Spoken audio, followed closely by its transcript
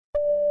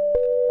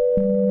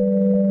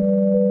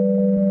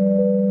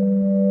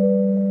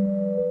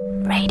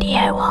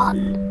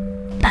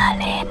101,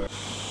 Berlin.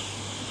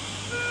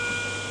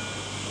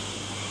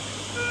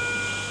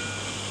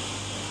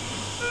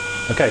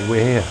 Okay,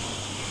 we're here.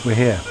 We're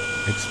here.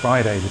 It's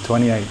Friday, the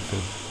 28th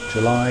of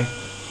July. Is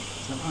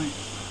that right?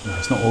 No,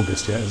 it's not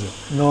August yet, is it?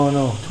 No.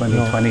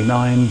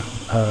 2029.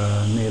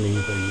 Nearly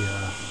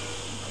the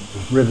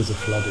rivers are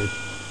flooded.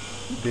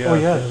 The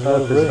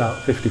Earth is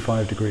about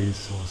 55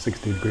 degrees or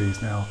 60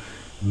 degrees now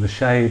in the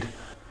shade.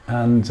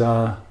 And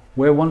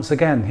we're once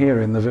again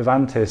here in the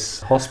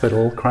Vivantis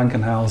Hospital,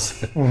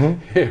 Krankenhaus,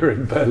 here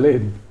in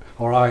Berlin.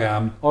 Or I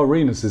am. Oh,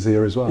 Renus is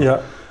here as well.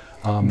 Yeah.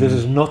 This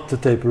is not the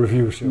tape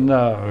review show.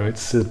 No,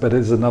 but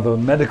it's another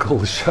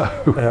medical show.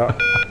 Yeah.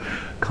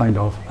 Kind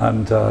of.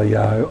 And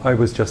I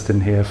was just in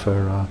here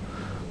for,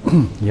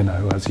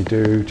 as you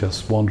do,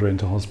 just wander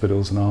into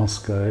hospitals and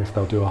ask if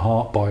they'll do a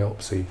heart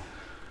biopsy.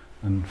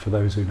 And for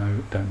those who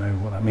don't know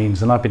what that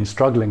means, and I've been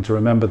struggling to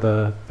remember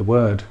the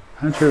word.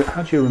 How do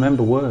you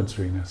remember words,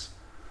 Renus?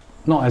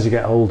 Not as you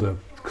get older,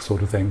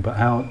 sort of thing, but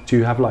how do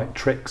you have like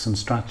tricks and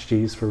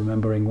strategies for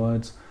remembering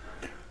words?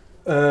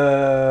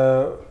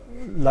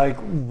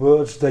 Like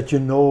words that you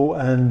know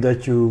and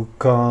that you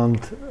can't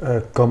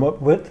come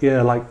up with?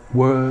 Yeah, like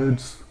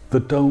words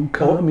that don't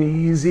come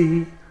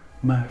easy,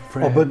 my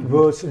friend. But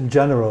words in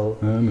general?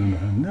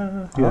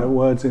 No. Yeah,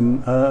 words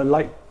in,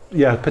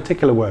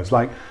 particular words.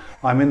 Like,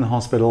 I'm in the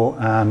hospital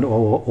and,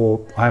 or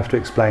I have to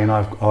explain,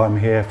 I'm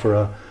here for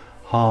a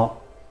heart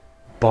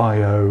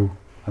bio,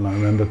 and I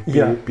remember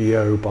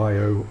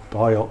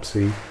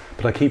biopsy.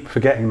 But I keep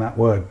forgetting that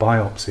word,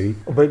 biopsy.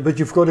 But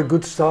you've got a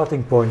good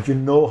starting point. You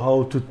know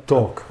how to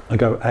talk. I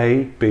go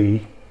A,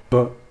 B,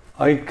 but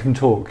I can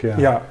talk,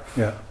 yeah.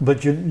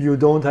 But you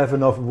don't have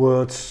enough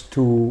words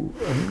to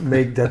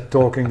make that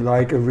talking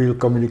like a real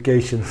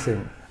communication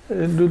thing.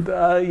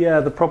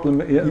 The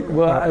problem...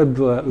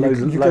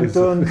 You can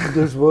turn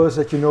those words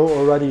that you know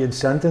already in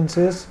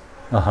sentences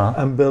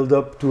and build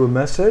up to a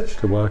message.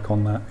 To work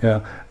on that, yeah.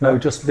 No,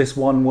 just this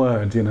one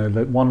word,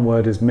 that one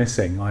word is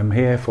missing. I'm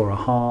here for a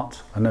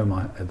heart. I know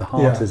the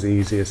heart is the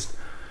easiest,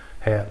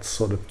 Herz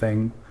sort of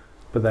thing.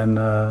 But then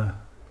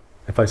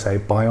if I say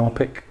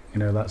biopic,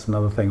 that's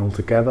another thing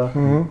altogether.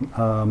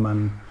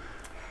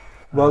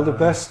 The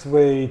best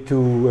way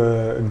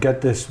to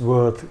get this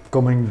word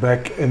coming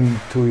back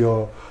into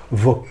your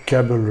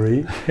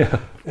vocabulary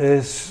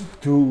is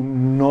to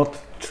not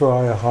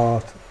try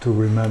hard to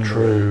remember.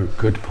 True,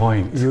 good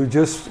point. You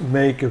just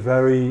make a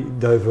very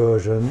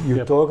diversion.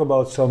 You talk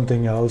about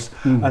something else,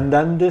 and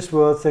then this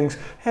word thinks,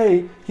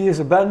 "Hey, he is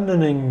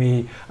abandoning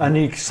me," and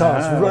he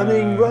starts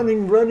running,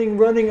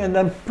 and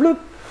then plop,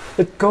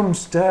 it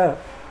comes there,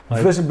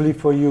 visibly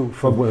for you.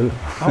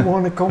 I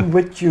want to come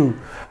with you,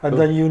 and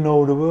then you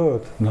know the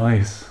word.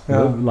 Nice,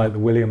 like the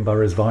William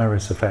Burroughs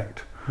virus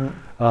effect.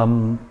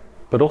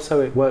 But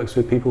also it works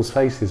with people's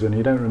faces when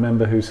you don't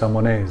remember who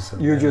someone is.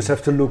 You just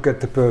have to look at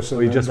the person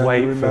or you just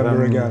wait for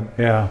them again.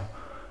 Yeah,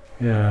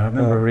 I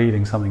remember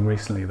reading something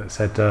recently that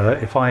said,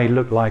 if I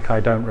look like I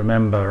don't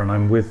remember and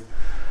I'm with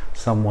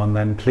someone,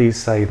 then please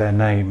say their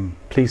name.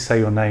 Please say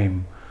your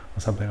name or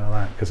something like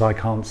that, because I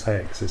can't say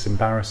it because it's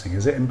embarrassing.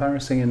 Is it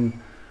embarrassing in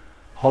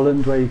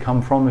Holland where you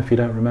come from if you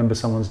don't remember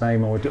someone's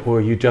name, or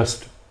you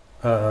just...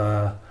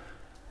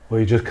 Or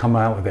you just come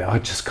out with it. I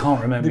just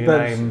can't remember your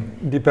name.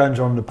 Depends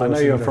on the person. I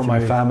know you're from my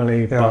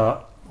family,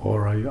 I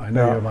know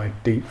you're my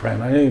deep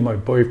friend. I know you're my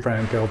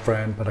boyfriend,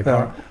 girlfriend, but I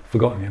can't.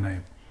 Forgotten your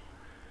name.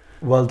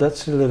 Well,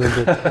 that's a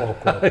little bit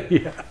awkward.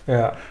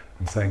 Yeah.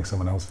 I'm saying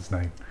someone else's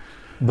name.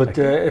 But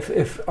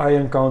if I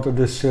encounter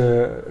this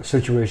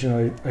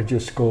situation, I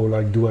just go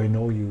like, "Do I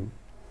know you?"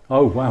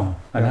 Oh wow!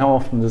 And how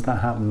often does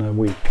that happen a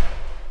week?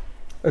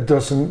 It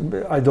doesn't.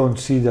 I don't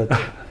see that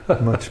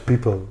much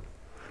people.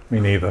 Me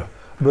neither.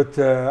 But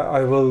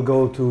I will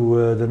go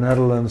to the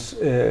Netherlands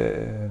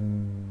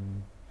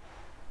in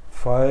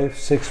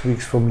 5-6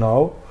 weeks from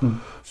now.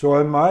 So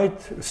I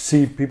might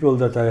see people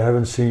that I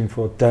haven't seen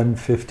for 10,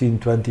 15,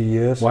 20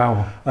 years.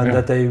 Wow. And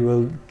that they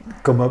will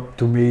come up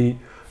to me,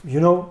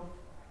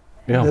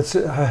 that's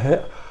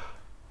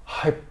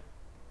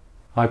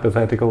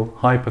hypothetical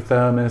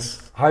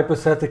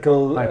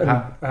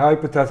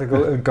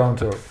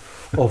encounter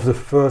of the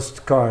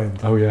first kind.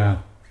 Oh yeah.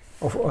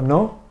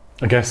 No?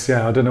 I guess,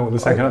 I don't know what the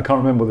second... I can't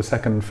remember what the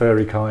second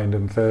furry kind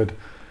and third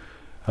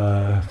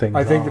things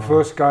I think the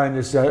first kind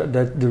is that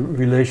the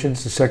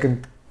relations, the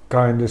second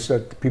kind is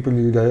that people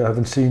you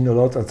haven't seen a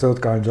lot, and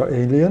third kinds are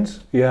aliens.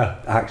 Yeah,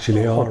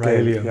 actually are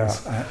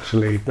aliens,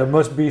 actually. There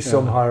must be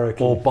some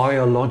hierarchy. Or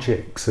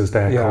biologics, as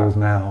they're called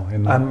now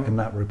in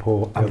that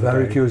report. I'm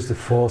very curious, the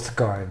fourth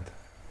kind.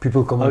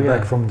 People coming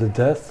back from the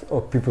dead,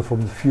 or people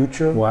from the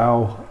future.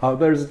 Wow.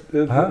 There's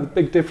a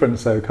big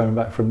difference, though, coming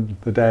back from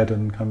the dead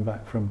and coming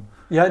back from...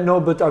 Yeah, no,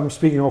 but I'm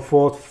speaking of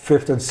fourth,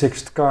 fifth, and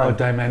sixth kind.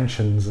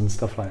 Dimensions and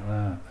stuff like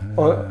that.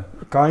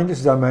 Kind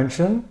is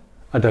dimension?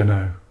 I don't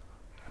know.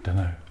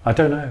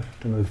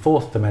 The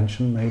fourth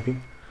dimension, maybe.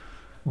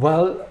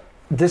 Well,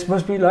 this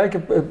must be like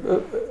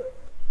a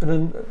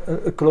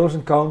close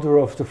encounter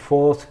of the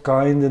fourth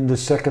kind in the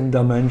second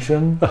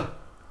dimension.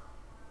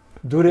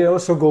 Do they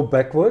also go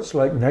backwards,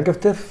 like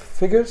negative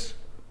figures?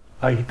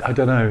 I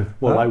don't know.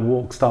 Well,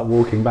 Huh? I start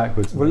walking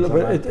backwards. Well,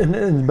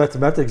 in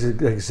mathematics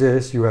it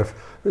exists. You have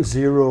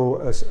 0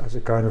 as a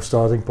kind of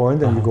starting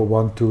point, and you go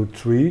 1, 2,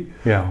 3.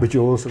 Yeah. But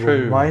you also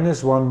True. go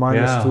 -1,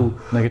 -2.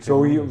 Negative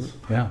So numbers.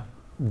 Yeah.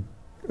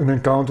 an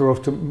encounter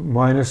of the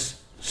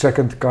minus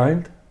second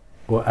kind.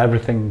 Well,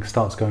 everything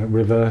starts going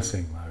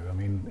reversing, though. I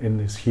mean, in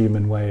this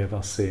human way of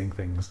us seeing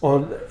things.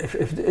 Or if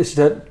is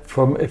that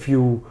from if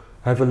you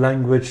have a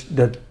language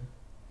that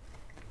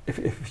if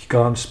you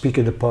can't speak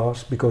in the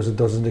past because it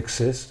doesn't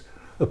exist,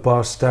 a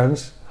past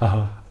tense,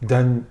 Uh-huh.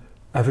 then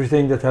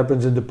everything that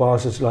happens in the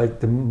past is like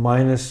the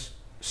minus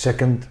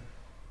second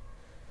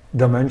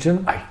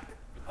dimension.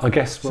 I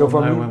guess So we'll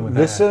from know when we're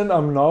there. listen,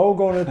 I'm now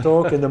going to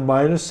talk in the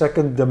minus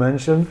second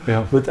dimension,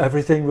 Yeah. but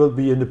everything will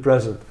be in the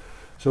present.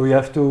 So you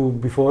have to,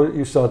 before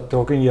you start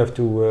talking, you have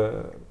to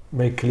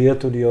make clear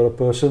to the other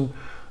person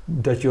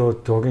that you're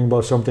talking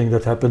about something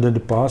that happened in the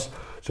past.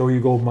 So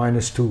you go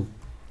 -2.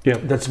 Yeah.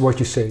 That's what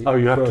you say. Oh,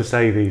 you have to first.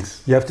 say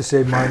these. You have to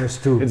say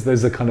 -2.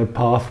 There's a kind of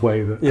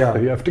pathway that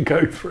Yeah. you have to go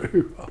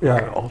through. Oh,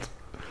 Yeah. God.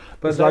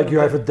 It's like you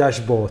have a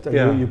dashboard and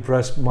Yeah. you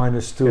press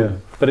 -2. Yeah,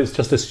 but it's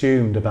just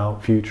assumed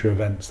about future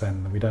events then.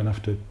 We don't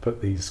have to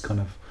put these kind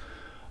of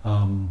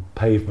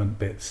pavement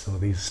bits or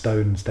these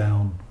stones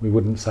down. We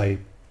wouldn't say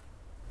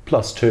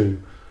 +2.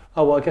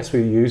 Oh, well, I guess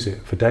we use it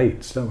for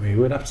dates, don't we?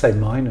 We'd have to say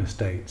minus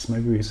dates.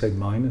 Maybe we say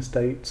minus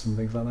dates and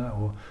things like that.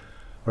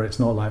 Or it's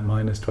not like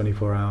minus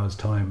 24 hours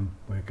time.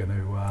 We're going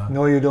to...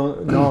 No, you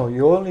don't. No,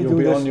 you only you'll do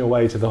be this. on your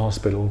way to the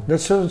hospital.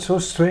 That's so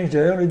strange.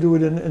 They only do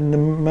it in the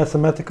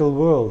mathematical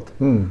world.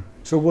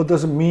 So what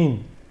does it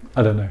mean?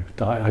 I don't know.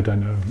 I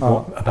don't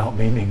know about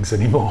meanings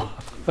anymore.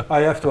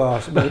 I have to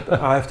ask.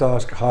 I have to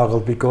ask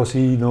Harold because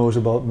he knows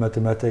about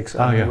mathematics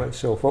and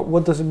so forth.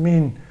 What does it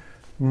mean,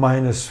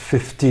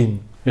 -15?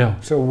 Yeah.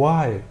 So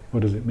why?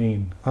 What does it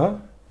mean? Huh?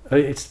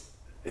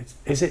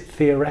 Is it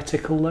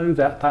theoretical though?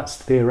 That's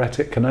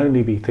theoretic. Can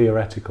only be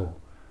theoretical.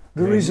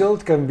 The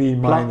result can be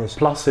minus.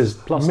 Plus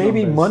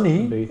maybe numbers money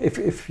can be-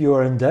 if you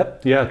are in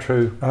debt. Yeah,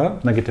 true. Huh?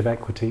 Negative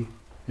equity.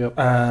 Yep.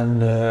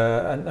 And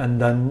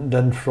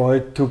then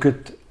Freud took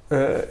it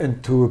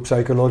into a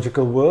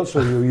psychological world. So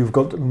you've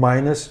got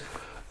minus.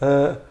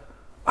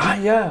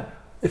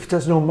 If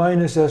there's no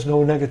minus, there's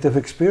no negative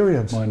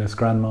experience. Minus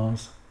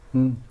grandmas.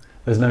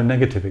 There's no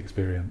negative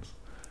experience.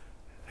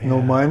 No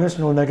Yeah. minus,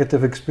 no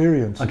negative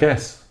experience. I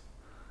guess.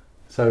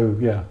 So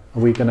yeah,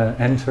 are we going to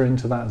enter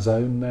into that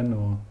zone then,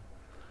 or?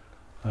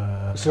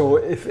 So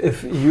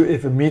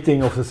if a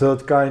meeting of the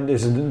third kind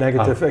is a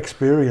negative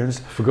experience,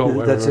 Forgot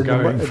where that's we were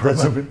in the going for a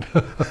moment.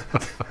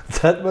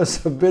 that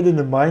must have been in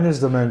the minus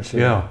dimension.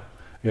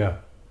 Yeah.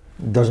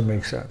 Doesn't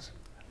make sense.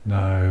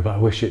 No, but I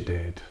wish it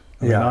did.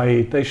 Yeah.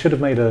 They should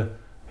have made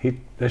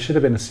there should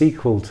have been a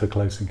sequel to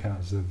Close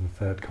Encounters of the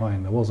Third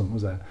Kind. There wasn't,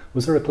 was there?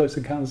 Was there a Close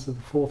Encounters of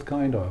the Fourth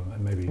Kind, or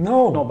maybe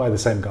No. not by the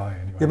same guy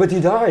anyway? Yeah, but he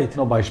died.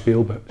 Not by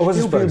Spielberg. Or was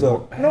it Spielberg's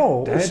Spielberg? not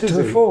No, dead, it's is he?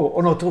 Truffaut. Oh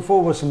no,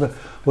 Truffaut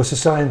was a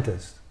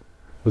scientist.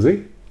 Was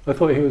he? I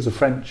thought he was a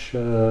French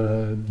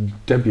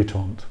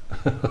debutante.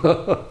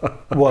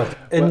 What?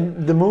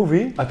 In the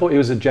movie? I thought he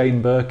was a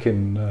Jane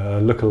Birkin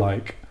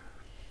lookalike.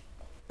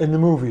 In the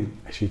movie?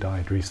 She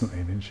died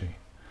recently, didn't she?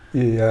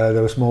 Yeah,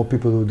 there was more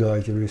people who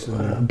died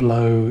recently.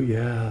 Blow,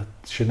 yeah.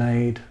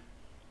 Sinead.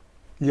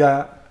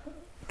 Yeah,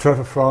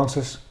 Trevor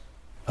Francis.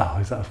 Oh,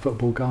 is that a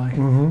football guy?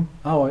 Mm-hmm.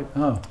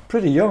 Oh.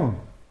 Pretty young.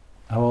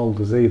 How old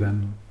is he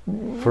then?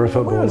 For a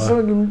footballer?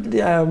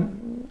 Well,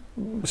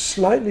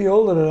 slightly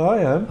older than I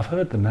am. I've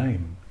heard the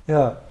name.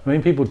 Yeah. I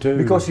mean, people do.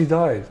 Because he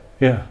died.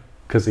 Yeah,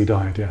 because he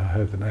died. Yeah, I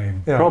heard the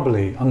name. Yeah.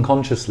 Probably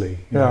unconsciously.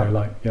 You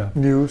know,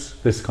 News.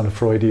 this kind of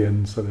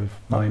Freudian sort of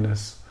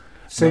minus.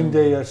 Same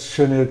day as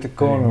Sinead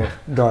O'Connor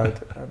died.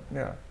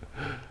 Yeah.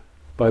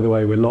 By the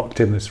way, we're locked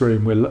in this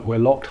room. We're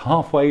locked,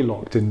 halfway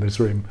locked in this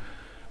room.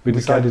 We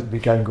decided we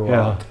can go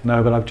out.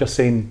 No, but I've just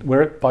seen.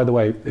 By the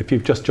way, if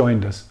you've just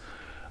joined us,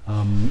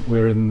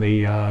 we're in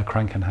the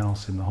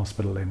Krankenhaus in the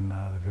hospital in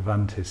the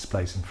Vivantis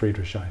place in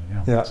Friedrichshain.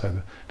 Yeah.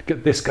 So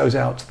this goes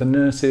out to the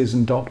nurses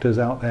and doctors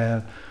out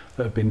there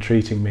that have been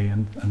treating me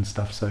and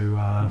stuff. So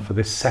for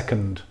this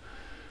second,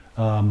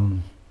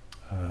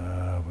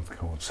 what's it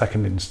called?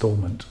 Second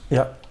instalment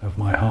of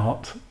my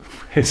heart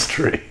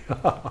history.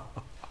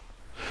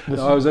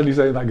 No, I was only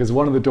saying that because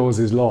one of the doors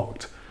is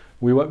locked.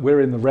 We're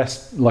in the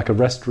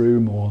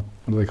restroom, or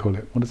what do they call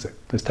it? What is it?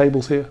 There's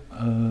tables here.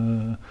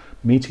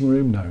 Meeting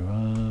room?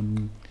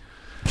 No.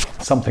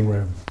 Something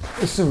room.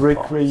 It's a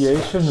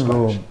recreation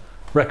room.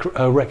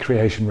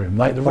 Recreation room,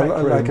 like the rec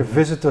room. Like a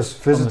visitors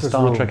on the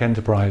Star room. Trek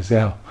Enterprise,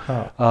 yeah.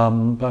 Ah.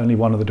 But only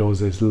one of the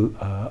doors is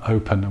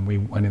open, and we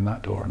went in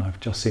that door, and I've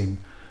just seen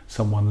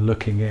someone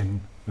looking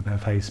in with their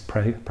face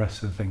pressed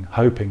to the thing,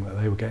 hoping that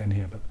they would get in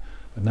here, but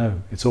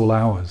no, it's all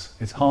hours.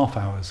 It's half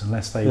hours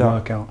unless they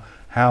work out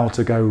how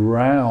to go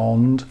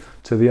round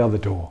to the other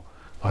door.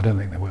 I don't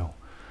think they will.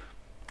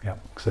 Yeah,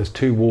 because there's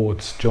two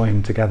wards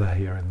joined together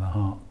here in the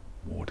heart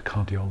ward,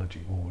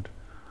 cardiology ward.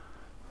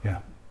 Yeah,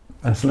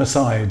 as an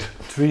aside.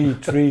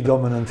 Three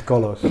dominant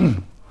colours.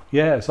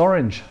 Yeah, it's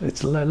orange.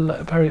 It's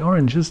very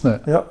orange, isn't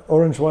it? Yeah,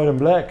 orange, white, and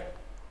black.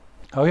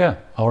 Oh yeah,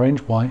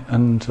 orange, white,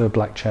 and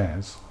black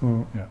chairs.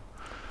 Mm. Yeah.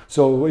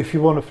 So if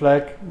you want a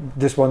flag,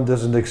 this one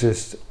doesn't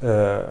exist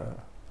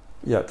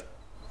yet.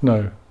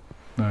 No.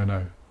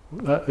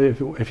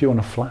 If you want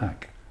a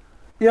flag.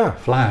 Yeah.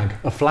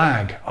 A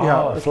flag. Oh,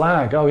 Yeah. a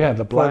flag. Oh yeah,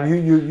 the black. Well,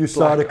 you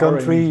start black, a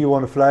country, orange. you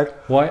want a flag.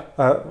 White.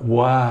 Uh,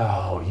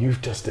 Wow,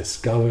 you've just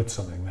discovered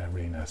something there,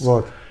 Renus.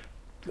 what?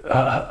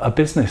 A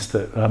business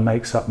that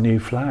makes up new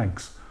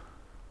flags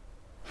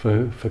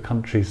for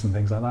countries and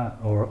things like that,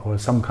 or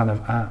some kind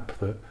of app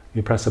that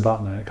you press a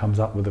button and it comes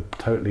up with a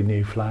totally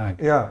new flag.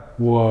 Yeah.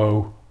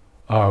 Whoa.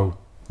 Oh,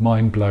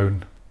 mind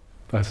blown.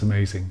 That's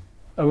amazing.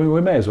 I mean,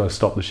 we may as well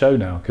stop the show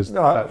now because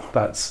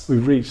that's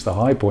we've reached the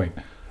high point,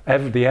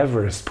 the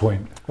Everest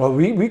point. Well,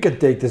 we can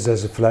take this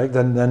as a flag,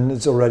 then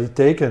it's already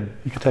taken.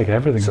 You could take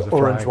everything So as a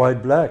orange, flag.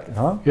 white, black,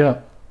 huh?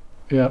 Yeah.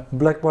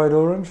 Black, white,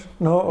 orange?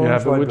 No, orange, Yeah,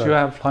 but white, would black. you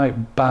have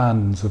like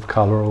bands of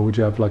colour, or would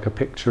you have like a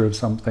picture of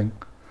something?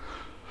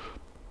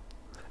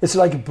 It's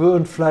like a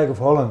burnt flag of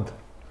Holland.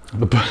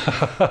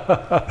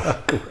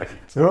 Great.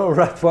 You know,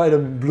 red, white,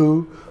 and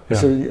blue. Yeah.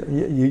 So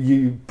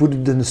you put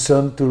it in the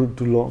sun too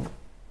long.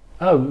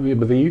 Oh, yeah,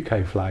 but the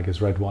UK flag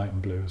is red, white,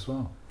 and blue as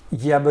well.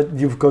 Yeah, but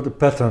you've got a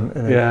pattern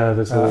in it. Yeah,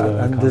 there's all the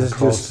and kind this of is just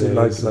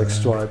crosses like and,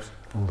 stripes.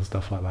 all the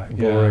stuff like that.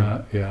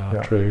 Boring.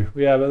 Yeah, true.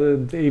 Yeah,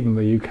 but even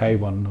the UK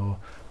one, or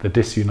the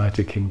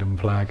disunited Kingdom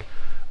flag,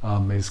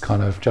 is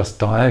kind of just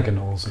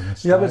diagonals.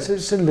 And Yeah, but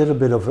it's a little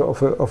bit of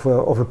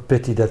a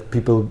pity that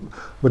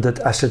that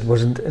acid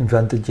wasn't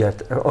invented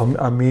yet.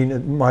 I mean,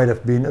 it might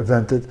have been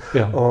invented,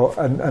 yeah.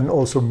 and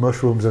also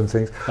mushrooms and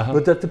things. Uh-huh.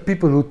 But that the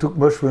people who took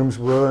mushrooms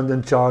weren't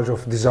in charge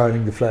of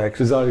designing the flags.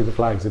 Designing the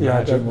flags.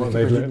 Imagine what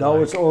they look now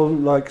like. it's all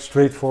like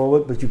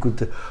straightforward, but you could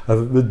have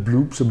it with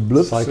bloops and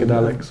blips,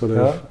 Psychedelic and, sort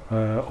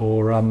of,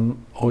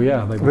 or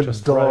yeah, they would with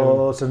just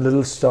throw, dots and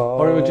little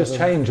stars. or it would just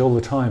change all the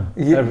time,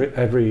 Yeah.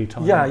 every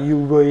time. Yeah, you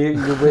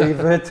wave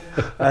it,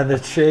 and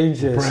it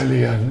changes.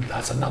 Brilliant.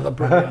 That's another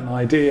brilliant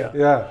idea.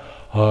 Yeah.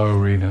 Oh,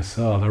 Renus.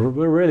 Oh,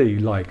 we're really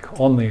like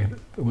on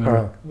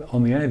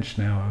the edge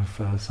now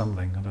of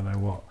something. I don't know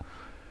what.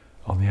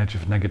 On the edge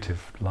of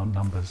negative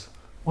numbers.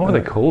 What were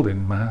they called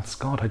in maths?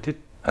 God, I did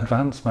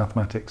advanced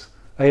mathematics,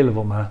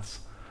 A-level maths.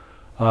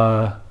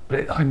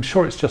 But I'm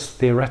sure it's just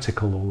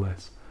theoretical.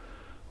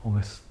 All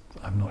this.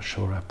 I'm not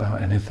sure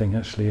about anything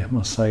actually. I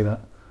must say that.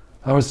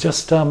 I was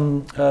just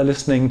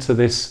listening to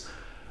this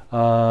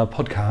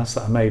podcast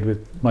that I made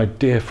with my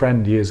dear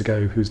friend years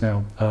ago, who's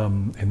now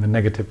in the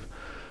negative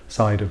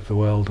side of the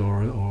world,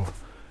 or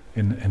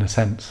in a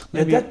sense.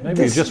 Maybe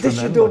you just this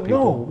remember you don't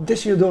people. know.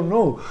 This you don't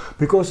know,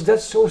 because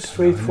that's so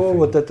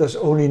straightforward that there's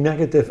only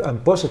negative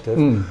and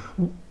positive.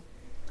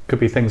 Could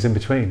be things in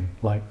between,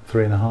 like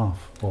 3.5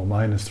 or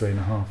minus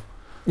 3.5.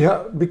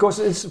 Yeah, because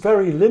it's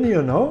very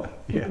linear, no?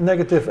 Yeah.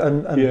 Negative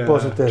and Yeah,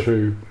 positive.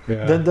 true.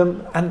 Yeah.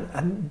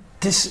 And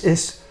this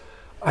is,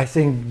 I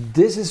think,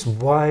 this is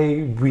why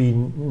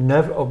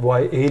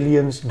why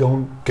aliens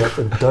don't get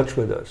in touch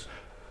with us.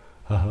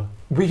 Uh-huh.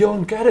 We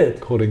don't get it.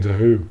 According to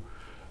who?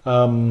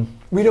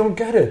 We don't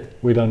get it.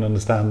 We don't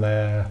understand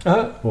their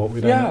what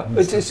we don't. Yeah,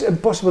 understand. it's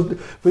impossible.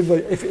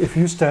 If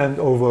you stand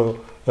over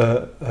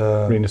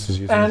Renus is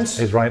using ants,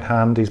 his right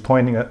hand. He's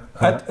pointing at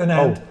an ant, an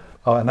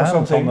or ant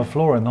something. on the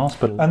floor in the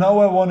hospital. and now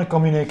I want to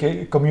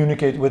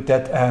communicate with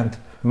that ant.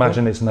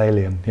 Imagine it's an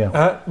alien.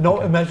 Yeah. No,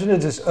 Okay. imagine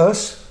it is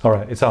us. All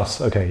right, it's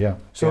us. Okay, yeah.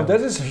 So Yeah.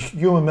 that is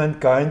human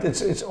mankind.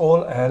 It's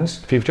all ants.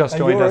 If you've just And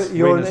joined us,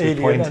 you're an Renus is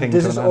alien, pointing and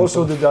this to is an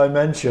also ant. the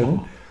dimension.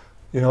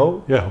 You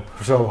know. Yeah.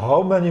 So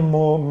how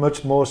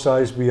much more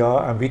size we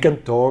are, and we can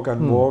talk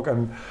and walk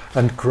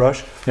and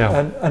crush.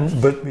 Yeah.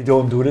 But we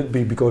don't do it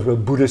because we're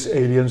Buddhist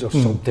aliens or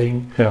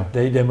something. Yeah.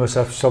 They must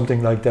have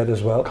something like that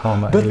as well.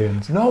 Karma But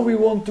aliens. now we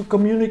want to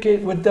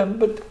communicate with them,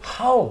 but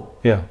how?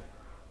 Yeah.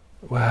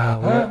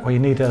 Well, you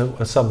need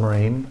a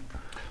submarine,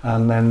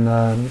 and then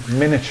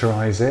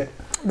miniaturize it,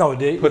 No,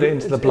 they put it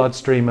into the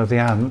bloodstream of the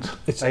ant.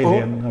 It's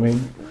Alien. I mean,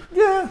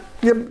 Yeah.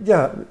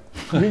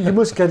 You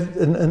must get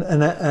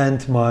an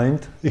ant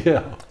mind,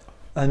 yeah.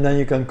 and then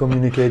you can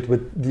communicate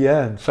with the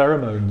ant.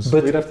 Pheromones.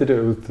 But- We'd have to do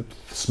it with the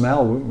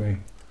smell, wouldn't we?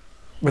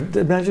 But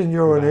imagine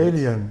you're an Right.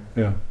 alien.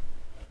 Yeah.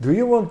 Do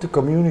you want to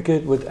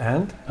communicate with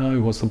ant? Oh,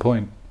 what's the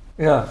point?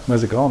 Yeah.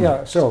 Where's it gone?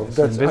 Yeah. So It's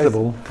that's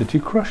invisible. Did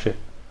you crush it?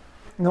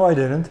 No, I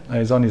didn't.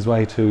 He's on his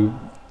way to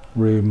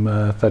room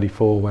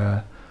 34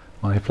 where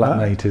my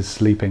flatmate is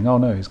sleeping. Oh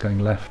no, he's going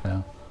left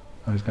now.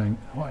 Oh, he's going,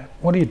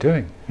 what are you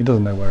doing? He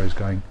doesn't know where he's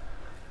going.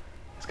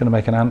 He's going to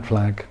make an ant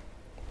flag.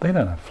 They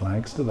don't have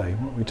flags, do they?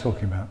 What are we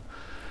talking about?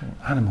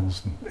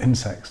 Animals and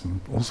insects and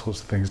all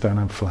sorts of things don't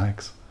have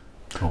flags.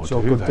 Or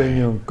So do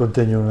they?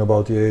 continuing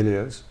about the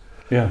aliens.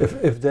 Yeah.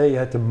 If they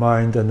had the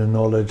mind and the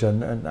knowledge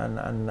and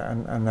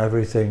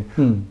everything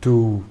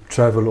to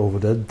travel over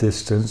that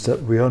distance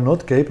that we are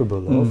not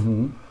capable of,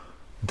 Mhm.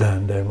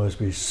 then they must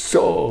be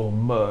so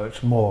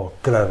much more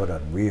clever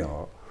than we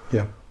are.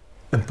 Yeah.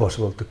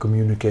 Impossible to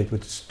communicate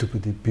with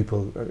stupid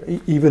people,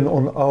 even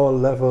on our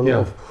level Yeah.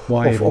 of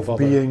Why even of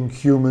bother? being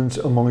humans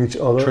among each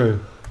other. True.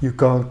 you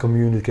can't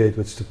communicate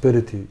with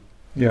stupidity.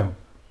 Yeah.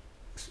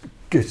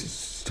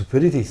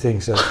 Stupidity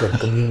thinks that they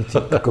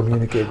can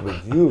communicate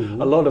with you.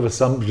 A lot of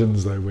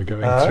assumptions, though, we're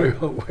going through,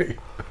 aren't we?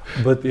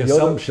 But the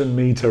assumption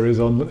meter is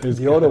on. Is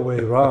the other way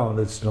around.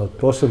 It's not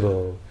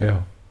possible.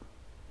 Yeah.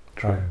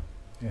 True.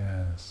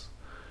 Yes.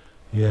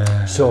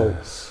 Yes. So,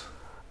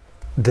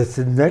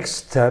 the next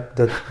step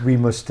that we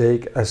must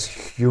take as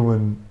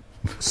human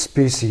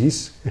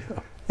species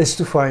is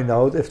to find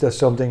out if there's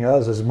something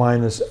else as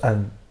minus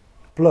and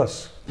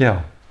plus.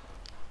 Yeah.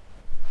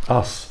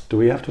 Us. Do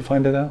we have to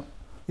find it out?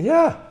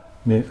 Yeah.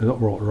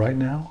 Right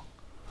now?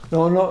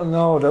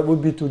 No, that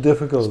would be too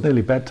difficult. It's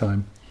nearly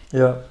bedtime.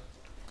 Yeah.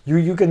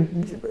 You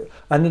can,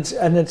 and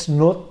it's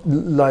not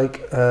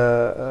like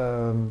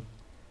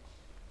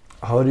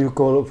how do you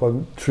call it?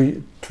 From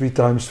 3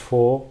 times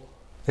 4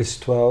 is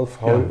 12.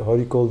 How do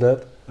you call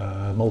that?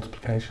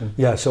 Multiplication.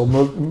 Yeah. So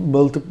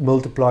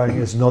multiplying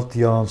is not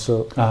the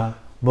answer.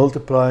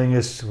 Multiplying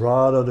is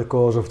rather the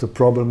cause of the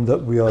problem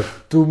that we are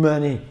too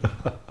many.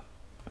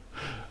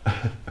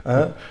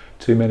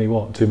 Too many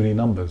what? Too many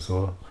numbers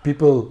or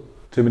people?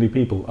 Too many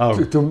people.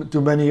 Oh,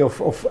 too many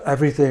of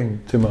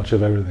everything. Too much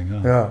of everything.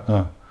 Oh. Yeah.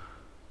 Oh.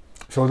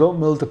 So don't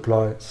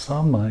multiply.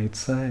 Some might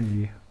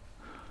say.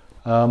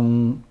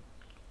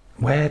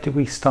 Where do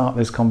we start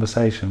this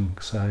conversation?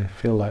 Because I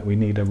feel like we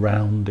need a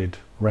rounded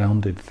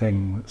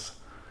thing. That's,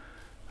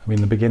 I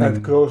mean, the beginning.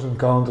 And Close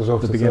Encounters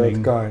of the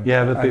Third Kind.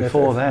 Yeah, but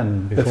before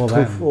then. If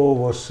Truffaut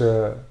was.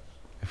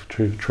 If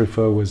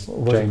Truffaut was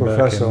Jane a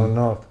professor Birkin, or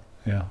not.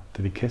 Yeah.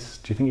 Did he kiss?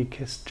 Do you think he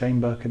kissed Jane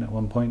Birkin at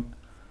one point?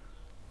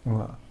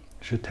 Well.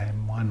 Je t'aime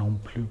moi non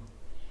plus.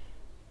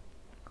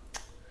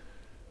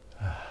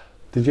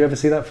 Did you ever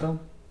see that film?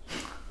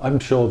 I'm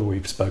sure that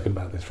we've spoken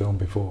about this film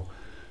before.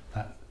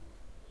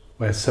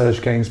 Where Serge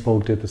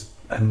Gainsbourg did this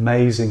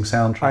amazing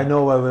soundtrack. I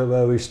know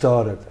where we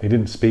started. He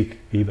didn't speak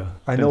either.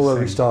 I know where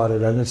we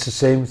started, and it's the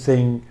same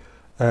thing.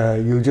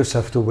 You just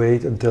have to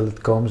wait until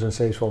it comes and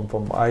says, "From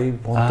I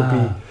want to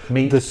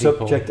be the people.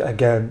 Subject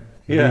again."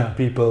 Yeah. Meet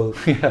people.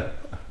 Yeah.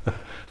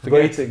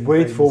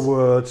 Wait for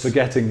words.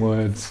 Forgetting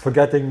words.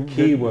 Forgetting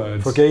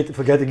keywords.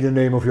 Forgetting the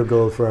name of your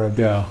girlfriend.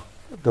 Yeah.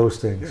 Those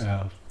things.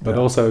 Yeah. But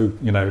also,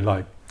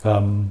 like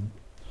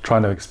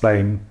trying to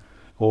explain.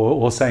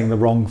 Or saying the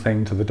wrong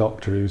thing to the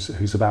doctor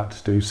who's about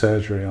to do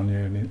surgery on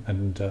you,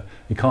 and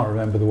he can't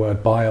remember the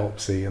word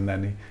biopsy, and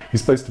then he's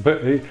supposed to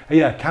put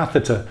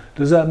catheter.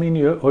 Does that mean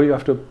you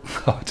have to?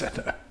 I don't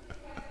know.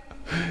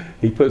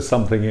 He put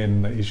something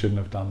in that he shouldn't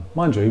have done.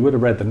 Mind you, he would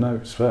have read the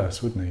notes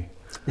first, wouldn't he?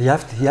 He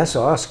has to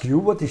ask you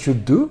what he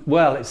should do.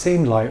 Well, it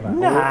seemed like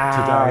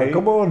that today.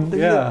 Come on.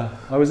 Yeah,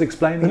 I was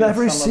explaining. In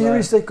every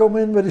series, they come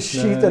in with a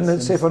sheet and then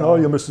say, "Oh,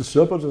 you missed the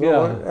suppers."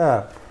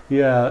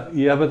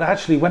 Yeah, but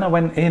actually, when I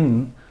went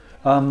in,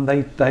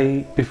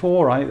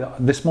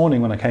 this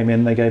morning when I came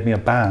in, they gave me a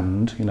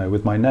band,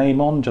 with my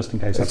name on, just in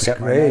case I forget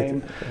my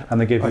name.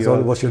 And they give I thought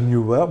it was your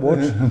new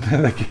watch.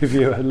 They give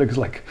you, it looks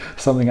like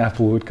something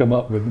Apple would come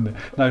up with.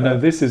 No,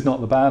 this is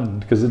not the band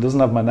because it doesn't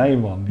have my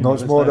name on. No,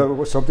 it's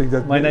more something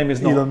that my name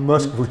is Elon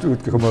Musk would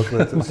come up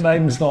with. My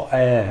name's not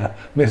Air,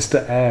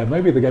 Mr. Air.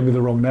 Maybe they gave me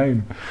the wrong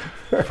name.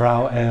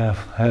 Frau Air,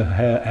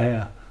 her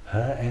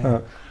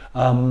Air.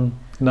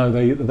 No,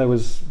 there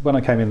was, when I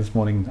came in this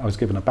morning, I was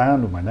given a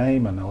band with my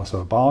name and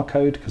also a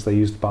barcode, because they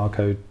used the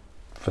barcode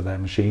for their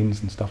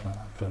machines and stuff like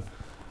that,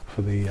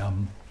 for the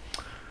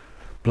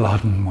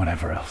blood and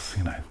whatever else,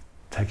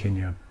 taking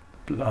your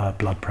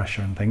blood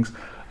pressure and things.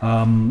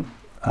 And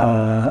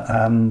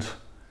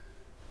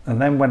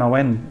then when I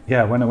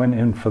went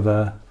in for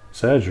the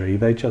surgery,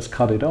 they just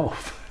cut it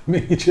off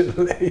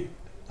immediately.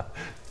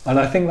 And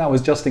I think that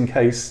was just in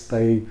case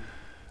they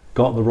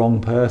got the wrong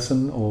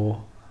person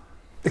or...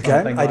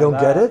 Again, I don't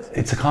get it.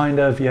 It's a kind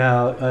of,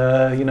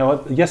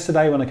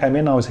 yesterday when I came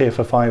in, I was here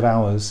for 5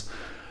 hours.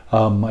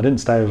 I didn't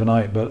stay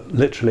overnight, but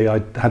literally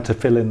I had to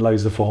fill in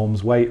loads of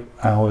forms, wait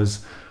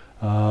hours,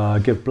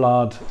 give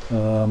blood,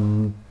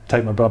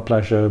 take my blood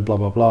pressure, blah,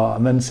 blah, blah,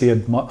 and then see a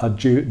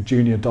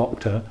junior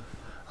doctor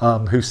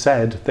who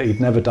said that he'd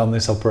never done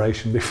this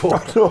operation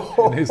before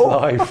in his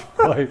life.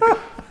 Right?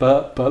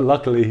 But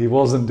luckily he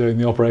wasn't doing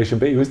the operation,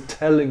 but he was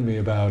telling me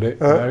about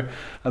it.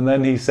 And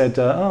then he said,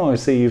 I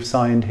see you've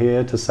signed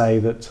here to say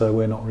that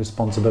we're not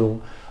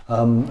responsible.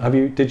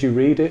 Did you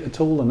read it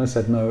at all? And I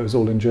said, no, it was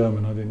all in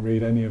German. I didn't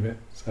read any of it.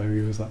 So he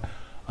was like,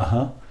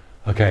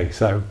 okay,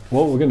 so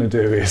what we're going to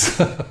do is,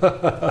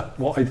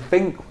 what I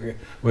think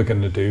we're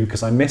going to do,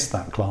 because I missed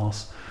that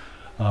class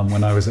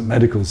when I was at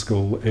medical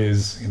school,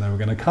 is, we're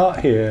going to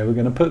cut here, we're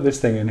going to put this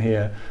thing in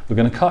here, we're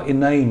going to cut your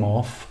name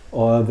off,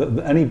 or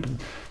any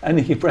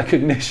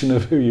recognition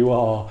of who you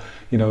are,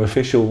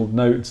 official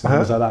notes and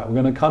things like that.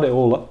 We're going to cut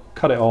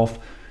it off,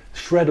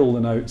 shred all the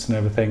notes and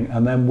everything,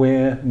 and then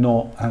we're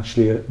not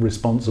actually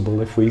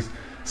responsible if we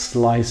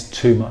slice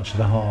too much of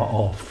the heart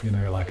off,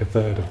 like a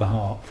third of the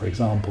heart, for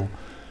example,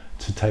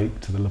 to take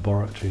to the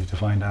laboratory to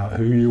find out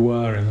who you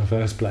were in the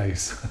first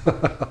place.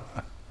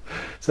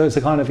 So it's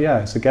a kind of,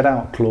 it's a get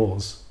out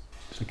clause.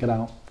 It's a get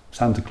out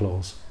Santa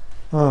Claus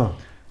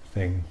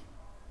thing.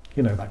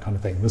 you know, that kind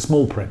of thing, the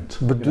small print.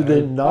 But you do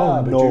they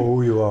now but know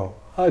who you are?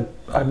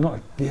 I'm not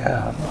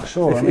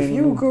sure. If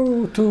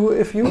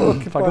you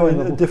occupy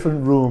a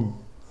different room,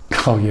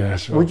 oh yeah,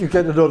 sure. would you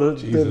get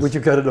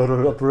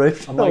another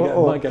operation? I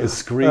might get a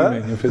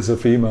screaming if it's a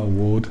female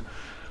ward.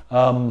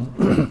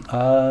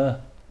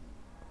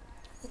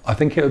 I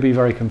think it would be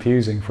very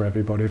confusing for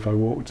everybody if I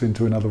walked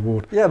into another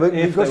ward. Yeah, but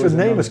because your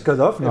name is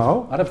cut off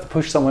now. I'd have to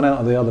push someone out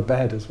of the other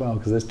bed as well,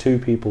 because there's 2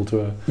 people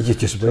to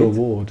a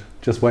ward.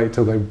 Just wait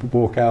till they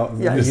walk out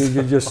and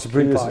you just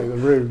occupy the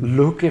room.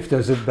 Look if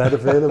there's a bed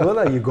available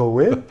and you go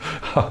in.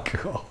 Oh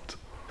God.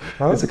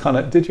 Huh? It's a kind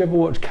of. Did you ever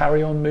watch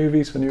Carry On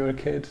movies when you were a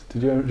kid? Do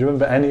you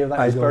remember any of that?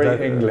 It's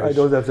very English. I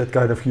don't have that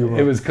kind of humour.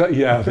 It was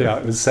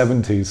it was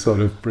 70s sort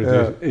of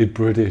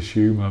British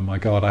humour. My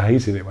God, I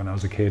hated it when I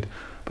was a kid.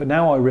 But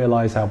now I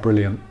realise how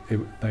brilliant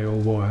they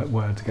all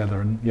were together.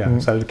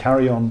 And so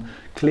Carry On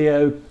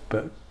Cleo,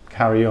 but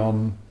Carry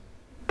On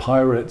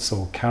Pirates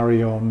or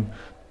Carry On.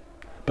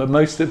 But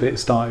most of it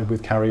started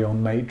with Carry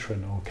On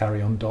Matron or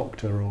Carry On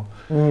Doctor or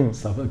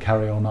stuff, and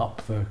Carry On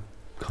Up the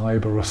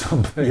Khyber or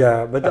something.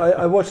 Yeah, but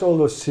I watched all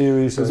those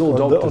series on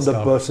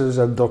the buses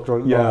and Dr.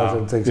 Lars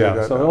and things like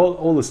that. So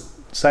all the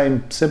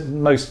same,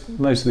 most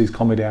of these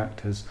comedy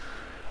actors,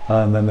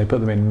 and then they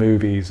put them in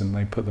movies and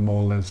they put them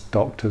all as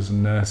doctors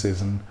and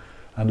nurses and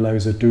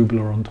loads of double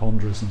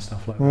entendres and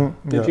stuff like that.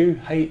 Did you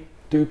hate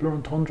double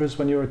entendres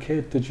when you were a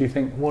kid? Did you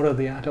think, what are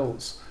the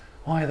adults?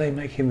 Why are they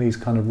making these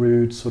kind of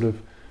rude sort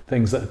of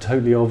things that are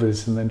totally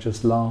obvious and then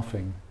just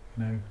laughing?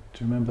 You know,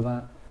 do you remember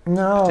that?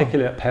 No.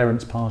 Particularly at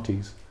parents'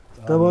 parties.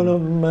 There were not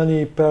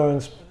many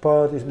parents'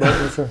 parties,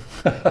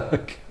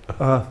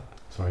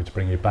 Sorry to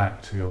bring you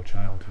back to your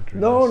childhood.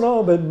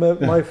 No,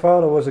 but my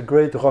father was a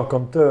great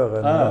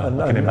raconteur.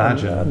 I can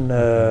imagine.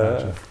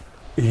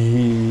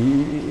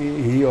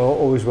 He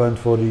always went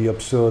for the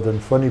absurd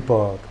and funny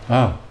part.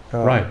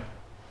 Right.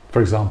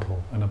 For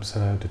example, an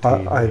absurdity.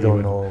 I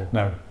don't know.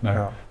 No.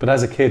 Yeah. But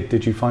as a kid,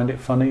 did you find it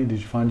funny?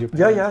 Did you find your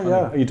parents funny?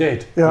 Yeah. You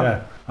did?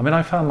 Yeah. I mean,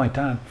 I found my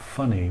dad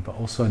funny, but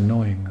also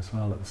annoying as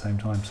well at the same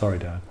time. Sorry,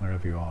 Dad,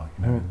 wherever you are,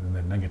 you know, in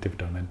the negative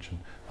dimension.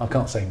 I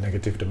can't say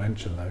negative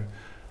dimension, though.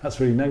 That's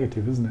really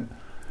negative, isn't it?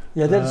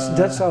 Yeah,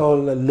 that's our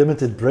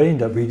limited brain,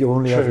 that we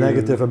only have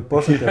negative and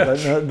positive,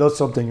 and not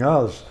something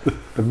else.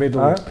 The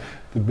middle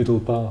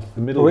path. The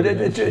middle.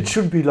 It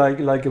should be like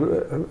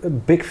a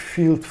big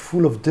field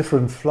full of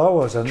different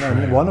flowers,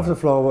 and one of the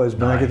flowers is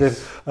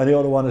negative, and the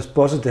other one is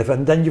positive,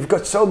 and then you've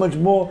got so much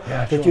more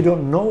that you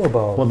don't know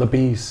about. What the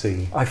bees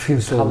see. I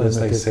feel so limited.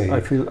 They see.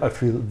 I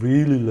feel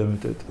really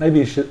limited. Maybe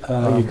you should.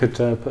 You could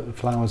put the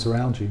flowers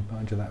around you.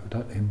 Mind you, that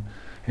would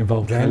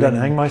involve killing. And then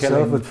hang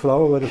myself with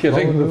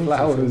killing the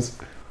flowers.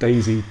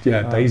 Daisy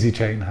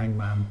chain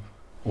hangman.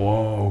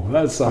 Whoa,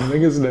 that's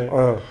something, isn't it?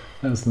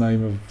 That's the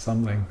name of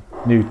something.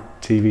 New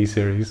TV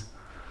series.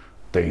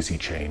 Daisy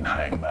chain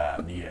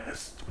hangman,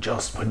 yes.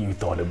 Just when you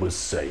thought it was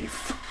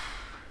safe,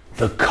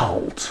 the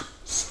cult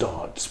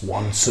starts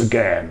once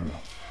again.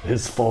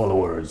 His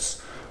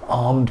followers,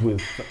 armed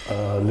with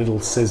little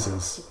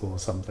scissors or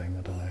something,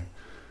 I don't know.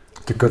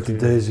 To cut the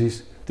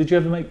daisies. Did you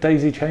ever make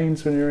daisy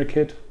chains when you were a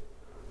kid?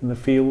 In the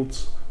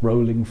fields,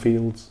 rolling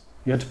fields?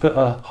 You had to put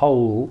a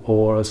hole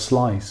or a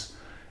slice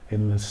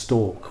in the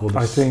stalk or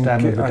the stem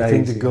of the daisy. I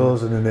think the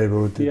girls in the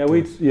neighbourhood did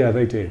that.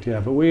 They did, yeah.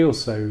 But I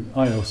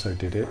also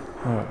did it.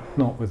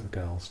 Not with the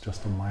girls,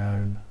 just on my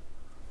own.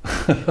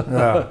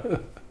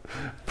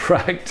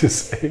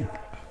 Practicing.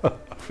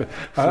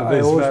 I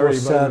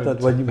always said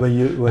that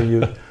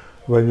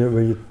when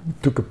you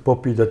took a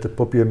puppy, that the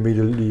puppy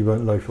immediately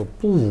went like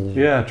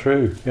yeah,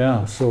 true.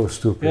 Yeah, so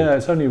stupid. Yeah,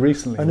 it's only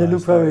recently. And they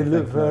look very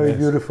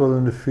beautiful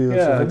in the field.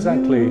 Yeah,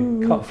 exactly.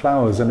 Cut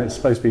flowers, and it's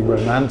supposed to be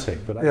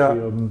romantic, but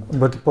actually,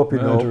 but the puppy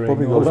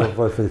goes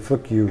off.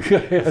 Fuck you.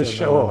 Yeah,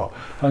 sure.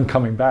 I'm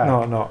coming back.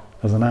 No.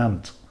 As an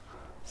ant,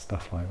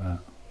 stuff like that.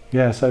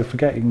 Yeah. So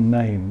forgetting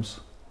names,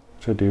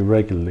 which I do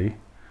regularly.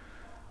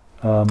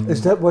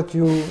 Is that what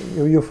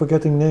you're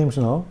forgetting names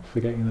now?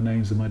 Forgetting the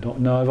names of my dog.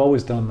 No, I've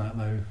always done that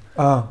though.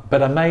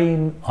 But I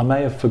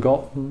may have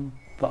forgotten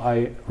that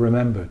I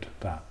remembered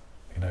that.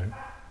 You know,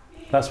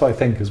 that's what I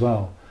think as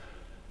well.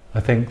 I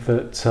think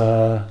that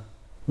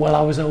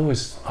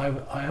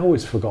I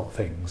always forgot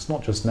things,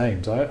 not just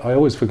names. I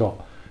always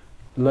forgot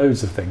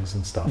loads of things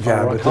and stuff.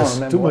 Yeah, but there's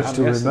too much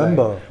to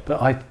remember.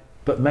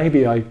 But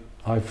maybe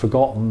I've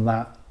forgotten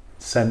that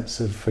sense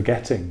of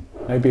forgetting.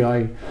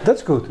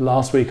 That's good.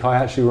 Last week I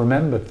actually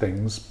remembered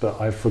things, but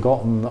I've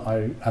forgotten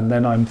and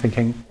then I'm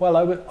thinking, well,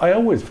 I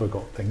always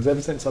forgot things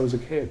ever since I was a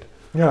kid.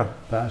 Yeah.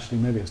 But actually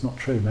maybe it's not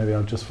true. Maybe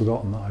I've just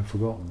forgotten that I've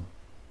forgotten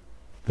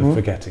the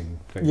forgetting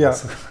things. Yeah.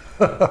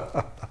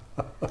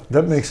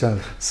 That makes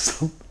sense.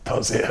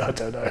 Does it? I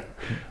don't know.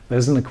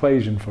 There's an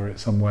equation for it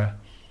somewhere.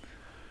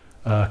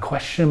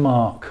 Question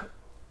mark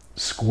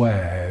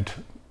squared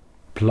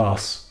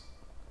plus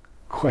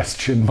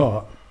question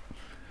mark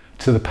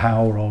to the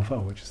power of,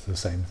 which is the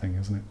same thing,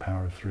 isn't it?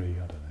 Power of 3,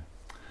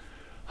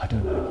 I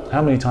don't know.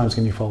 How many times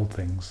can you fold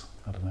things?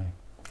 I don't know.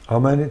 How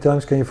many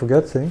times can you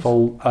forget things?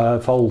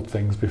 Fold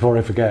things before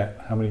I forget.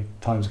 How many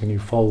times can you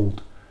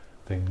fold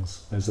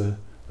things. There's an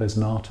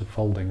art of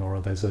folding, or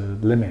there's a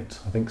limit.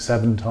 I think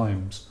 7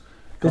 times.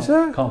 Is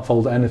there? Can't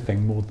fold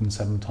anything more than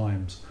 7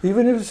 times.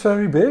 Even if it's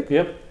very big?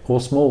 Yep.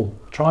 Or small.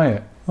 Try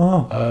it.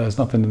 Oh. There's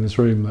nothing in this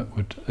room that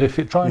would. If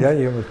you try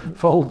and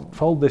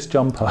fold this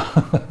jumper,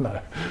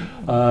 no.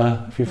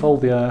 If you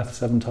fold the earth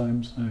 7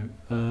 times, no.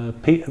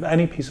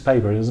 Any piece of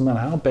paper, it doesn't matter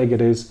how big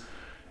it is,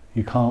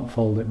 you can't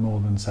fold it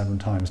more than 7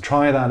 times.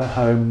 Try that at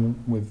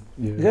home with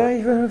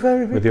even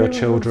very big with your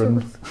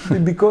children.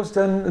 Because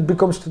then it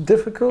becomes too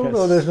difficult,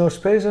 or there's no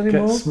space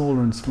anymore. Gets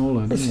smaller and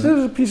smaller. It's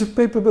still a piece of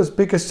paper as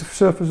big as the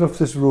surface of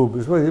this room.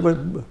 It's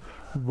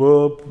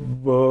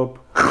verb.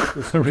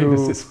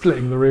 Arenas is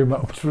splitting the room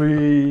up.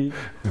 3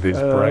 with his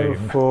brain.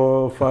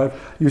 4,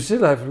 5. You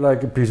still have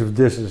like a piece of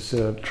this is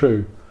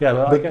true. Yeah,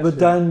 but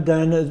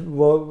then it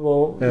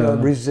will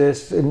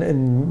resist. I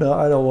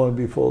don't want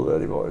to be folded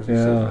anymore.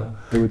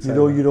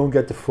 You don't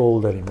get the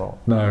fold anymore.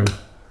 No.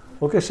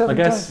 Okay, 7 I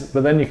guess, times.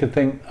 but then you could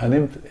think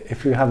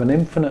if you have an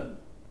infinite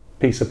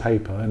piece of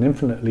paper, an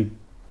infinitely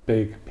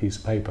big piece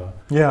of paper,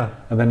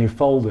 and then you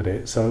folded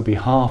it, so it'd be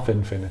half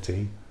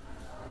infinity.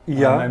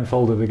 Yeah. And then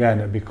fold it again,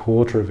 it'd be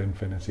quarter of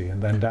infinity,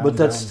 and then down. But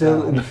that's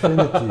still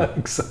infinity.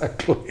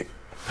 Exactly.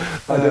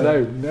 I don't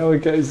know. Now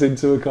it goes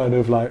into a kind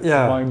of like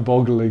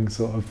mind-boggling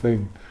sort of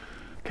thing.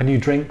 Can you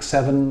drink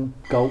 7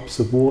 gulps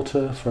of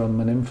water from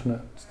an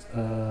infinite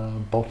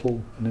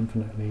bottle, an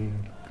infinitely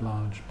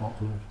large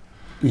bottle of?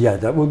 Yeah,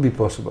 that would be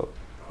possible.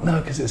 No,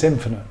 because it's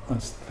infinite.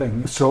 That's the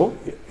thing. So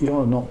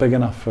you're not big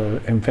enough for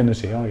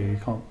infinity, are you? You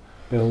can't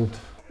build.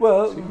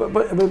 Well,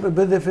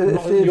 but if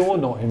you're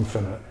not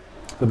infinite.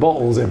 The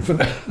bottle's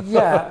infinite.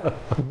 Yeah,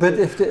 but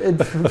if the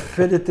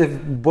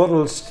infinitive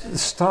bottle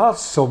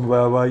starts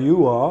somewhere where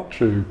you are,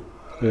 true.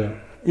 Yeah.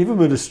 Even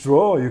with a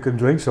straw, you can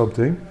drink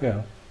something.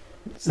 Yeah.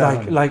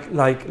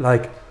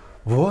 Like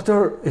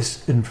water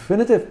is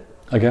infinitive.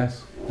 I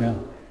guess. Yeah.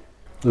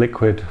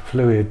 Liquid,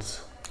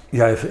 fluids.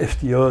 Yeah. If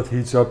the earth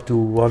heats up to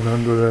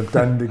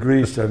 110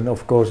 degrees, then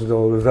of course it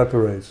all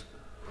evaporates.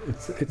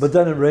 But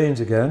then it rains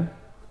again,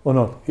 or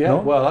not? Yeah.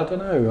 No? Well, I don't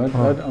know.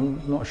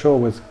 I'm not sure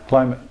with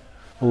climate.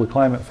 All the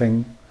climate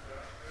thing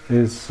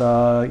is,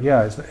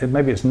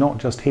 maybe it's not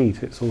just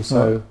heat, it's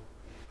also...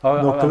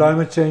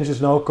 Climate change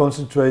is now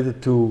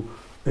concentrated to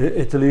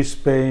Italy,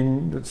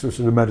 Spain, so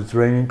the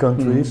Mediterranean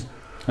countries.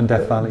 And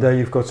Death Valley. There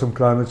you've got some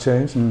climate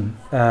change. And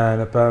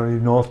apparently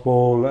North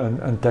Pole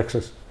and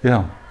Texas.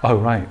 Yeah. Oh,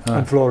 right.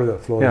 And Florida.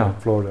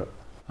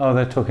 Oh,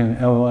 they're talking,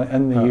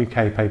 in the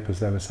UK papers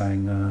they were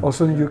saying...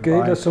 also in the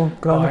UK there's some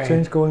climate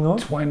change going on?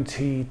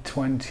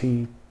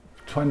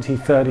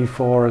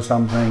 2034 or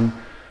something.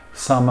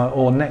 Summer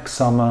or next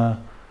summer,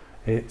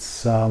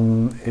 it's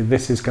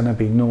this is going to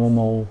be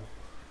normal,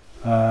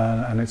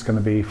 and it's going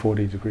to be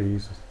 40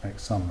 degrees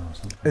next summer or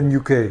something. In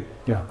UK?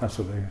 Yeah, that's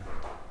what they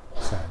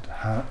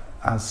said.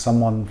 As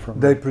someone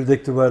from they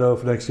predict the weather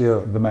of next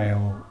year. The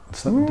Mail,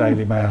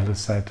 Daily Mail has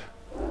said.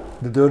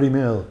 The Dirty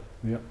Mail.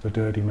 Yep, the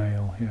Dirty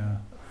Mail. Yeah.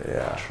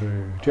 Yeah.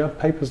 True. Do you have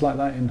papers like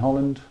that in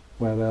Holland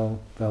where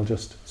they'll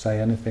just say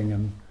anything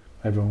and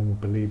everyone will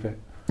believe it?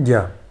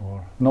 Yeah.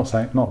 Or not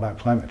about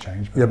climate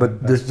change.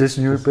 But this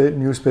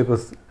newspaper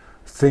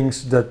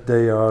thinks that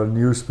they are a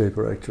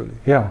newspaper actually.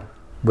 Yeah.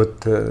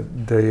 But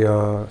they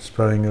are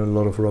spreading a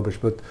lot of rubbish.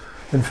 But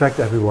in fact,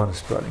 everyone is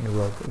spreading a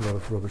lot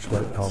of rubbish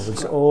right now.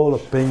 It's all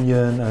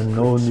opinion and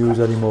no news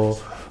anymore.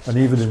 And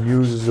even the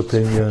news is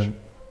opinion.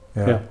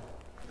 Yeah.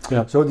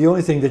 So the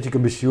only thing that you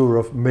can be sure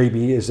of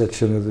maybe is that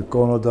Sinead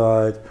O'Connor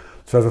died,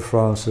 Trevor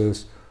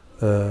Francis,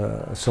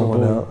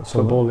 someone else.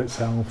 Football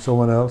itself.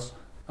 Someone else.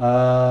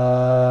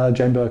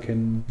 Jane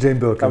Birkin.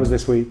 That was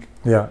this week.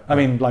 Yeah. I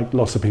mean, like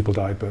lots of people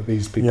died, but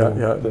these people.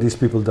 Yeah. These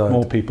people died.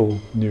 More people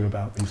knew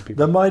about these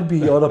people. There might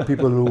be other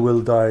people who will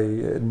die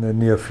in the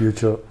near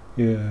future.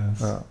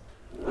 Yes.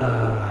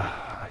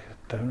 I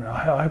don't know.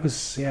 I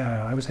was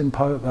in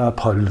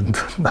Poland.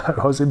 No,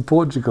 I was in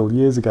Portugal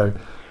years ago,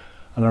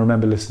 and I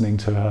remember listening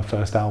to her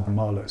first album.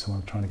 Oh, look,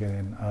 someone's trying to get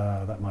in.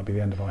 That might be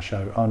the end of our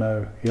show. Oh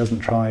no, he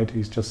hasn't tried.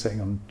 He's just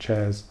sitting on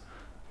chairs,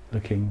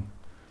 looking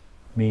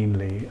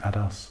meanly at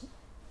us.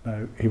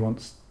 No, he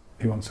wants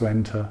to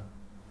enter.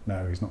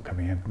 No, he's not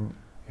coming in.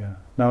 Yeah.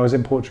 No, I was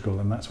in Portugal,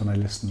 and that's when I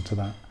listened to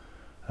that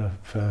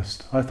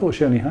first. I thought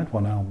she only had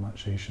one album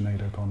actually,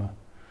 Sinead O'Connor,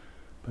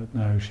 but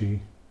no,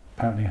 she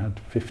apparently had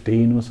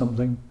 15 or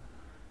something.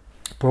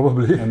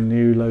 Probably. And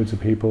knew loads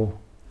of people.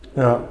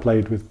 Yeah.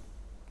 Played with,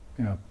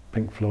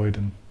 Pink Floyd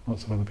and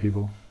lots of other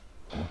people.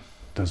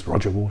 Does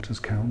Roger Waters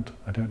count?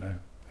 I don't know.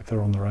 If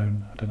they're on their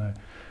own, I don't know.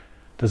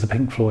 Does the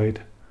Pink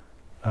Floyd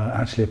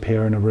actually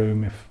appear in a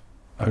room if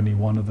only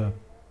one of the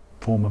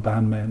former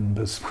band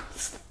members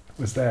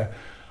was there?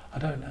 I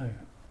don't know.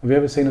 Have you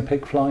ever seen a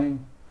pig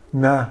flying?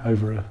 Nah.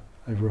 Over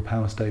a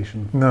power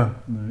station? No.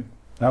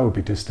 That would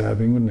be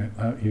disturbing, wouldn't it?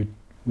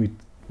 We'd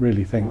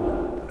really think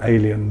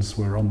aliens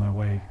were on their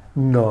way.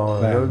 No,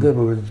 that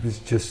was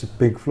just a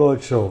Pink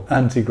Floyd show.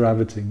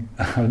 Anti-gravitating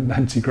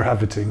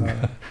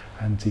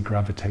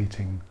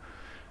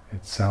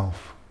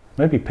itself.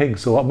 Maybe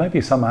pigs, or maybe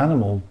some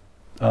animal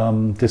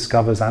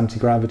discovers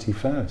anti-gravity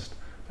first.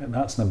 And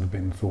that's never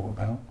been thought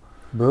about.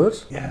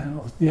 Birds?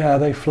 Yeah,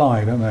 they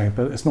fly, don't they?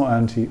 But it's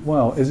not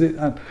Well, is it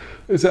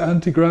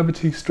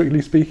anti-gravity,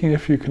 strictly speaking,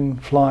 if you can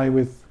fly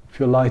if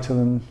you're lighter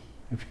than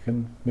if you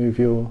can move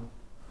your...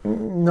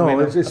 No, I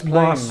mean, it's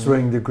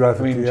mastering the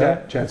gravity. I mean,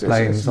 yeah? jet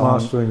planes it's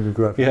mastering the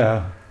gravity.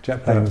 Yeah,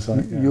 jet planes.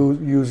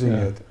 Using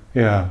it.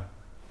 Yeah,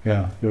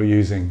 you're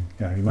using...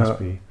 Yeah, you must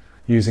be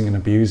using and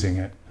abusing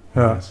it.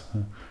 Yeah. Yes.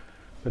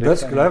 But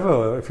That's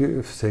clever if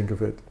you think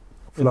of it.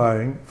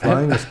 Flying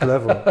is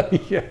clever.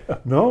 Yeah.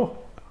 No?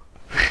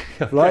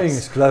 Flying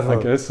is clever.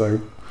 I guess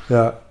so.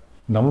 Yeah.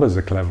 Numbers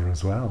are clever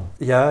as well.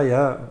 Yeah,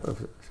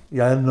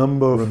 a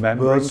number of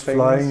Remembering birds things.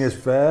 flying is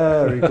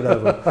very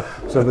clever.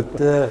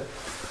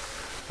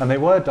 And they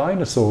were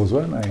dinosaurs,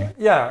 weren't they?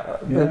 Yeah.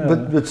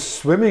 But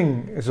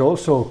swimming is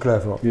also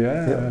clever.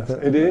 Yeah,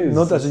 it is.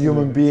 Not as a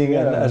human being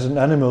and as an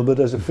animal, but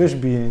as a fish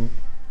being.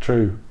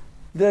 True.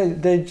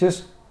 They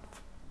just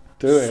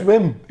Do it.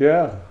 swim.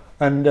 Yeah,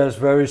 And there's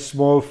very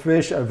small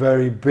fish and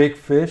very big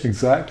fish.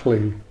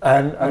 exactly.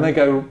 And And they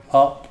go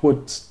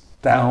upwards,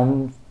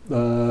 down,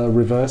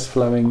 reverse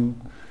flowing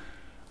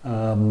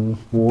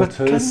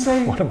waters.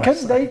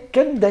 But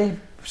can they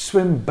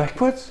swim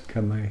backwards?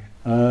 Can they?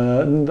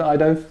 I'm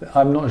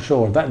not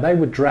sure. They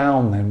would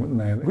drown then, wouldn't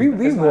they?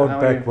 We Isn't that walk how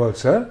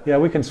backwards, huh? Yeah,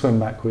 we can swim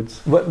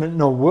backwards. But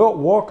no, we'll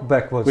walk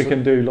backwards. We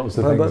can do lots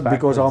of things but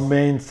because our backwards.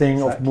 main thing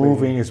Exactly. of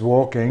moving is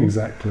walking,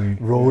 Exactly.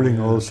 rolling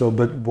Yeah. also,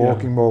 but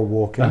walking more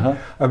walking. Uh-huh.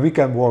 And we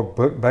can walk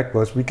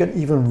backwards. We can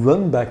even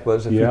run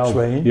backwards if Yeah. we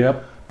train.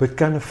 Yep. But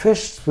can a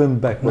fish swim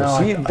backwards? No,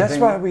 See, I that's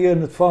think- why we are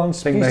an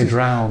advanced I think they species.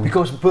 drown.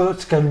 Because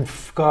birds can't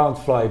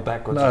fly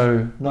backwards.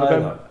 No.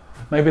 Neither.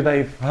 Maybe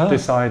they've Huh?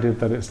 decided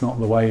that it's not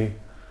the way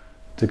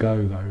to go,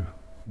 though.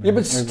 Yeah, but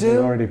Maybe still-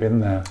 they've already been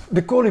there.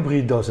 The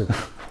colibri does it.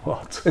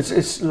 What?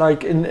 It's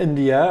like in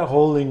the air,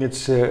 holding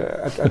its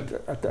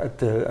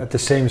at the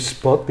same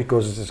spot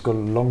because it's got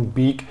a long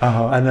beak,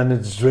 Uh-huh. and then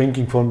it's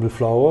drinking from the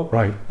flower,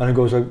 Right. and it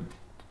goes like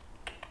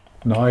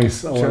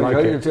Nice. Oh, I like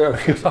it.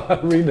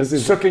 Renus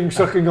is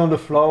sucking on the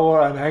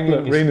flower and hanging.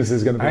 Look, Renus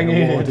is going to be Hanging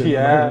in rewarded. the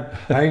air,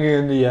 hanging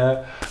in the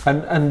air,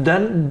 and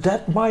then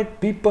that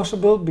might be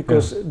possible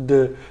because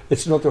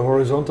it's not a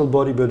horizontal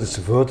body but it's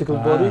a vertical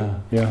body.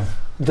 Yeah.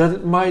 That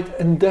it might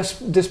in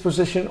this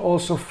position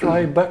also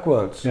fly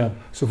backwards. Yeah.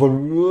 So for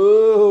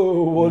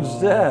whoa, what's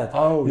that?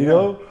 Oh, You yeah.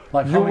 know,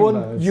 Like you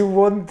hummingbirds.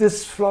 want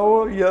this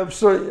flower? Yeah, I'm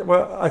sorry.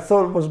 Well, I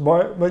thought it was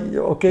mine, but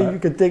okay, you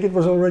can take it.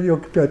 Was already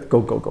okay.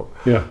 Go.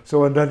 Yeah.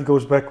 So and then it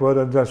goes backward,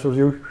 and that's what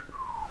you.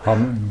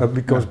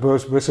 Because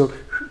birds whistle.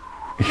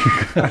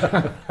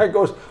 It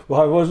goes.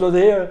 Well, I was not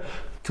here.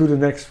 To the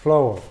next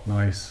flower.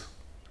 Nice.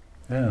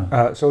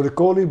 Yeah. So the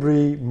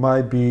colibri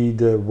might be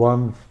the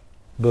one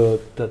bird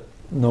that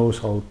knows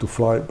how to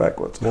fly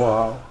backwards.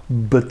 Wow.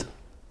 But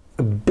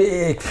a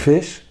big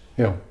fish,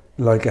 Yeah.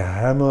 like a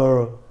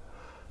hammer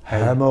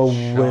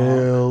Shark.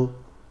 whale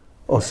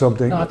or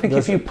something. No, I think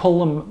if you pull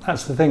them,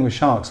 that's the thing with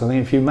sharks. I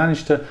think if you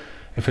manage to,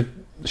 if a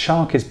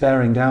shark is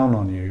bearing down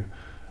on you,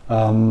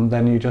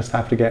 then you just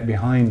have to get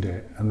behind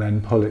it and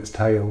then pull its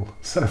tail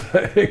so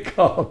that it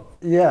can't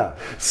Yeah.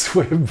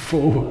 swim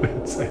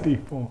forwards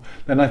anymore.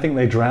 Then I think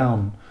they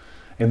drown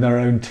in their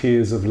own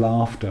tears of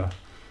laughter.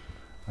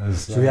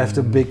 So you have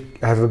to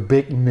have a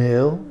big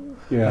nail,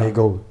 Yeah. and you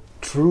go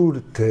through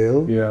the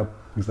tail, Yeah.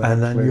 Exactly.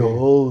 and then you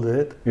hold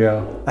it,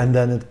 Yeah. and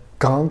then it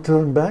can't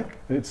turn back.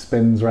 It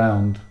spins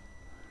round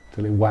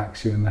till it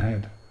whacks you in the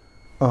head.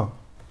 Oh.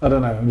 I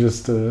don't know. I'm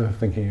just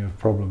thinking of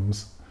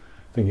problems,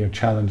 thinking of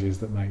challenges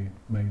that may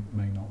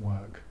not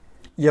work.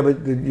 Yeah, but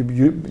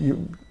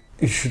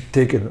you should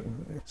take it.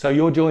 So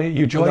you joined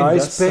An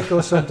ice us. pick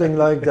or something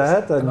like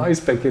that, An and ice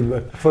pick in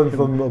the from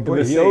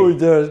the sea.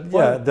 oh,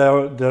 Well-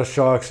 there are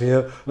sharks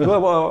here.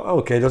 well,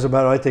 okay, doesn't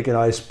matter. I take an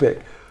ice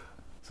pick,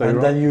 so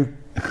and then you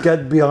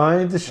get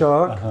behind the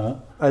shark, uh-huh.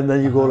 and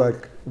then you go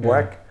like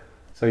whack.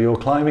 So you're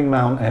climbing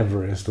Mount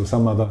Everest or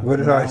some other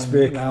With an ice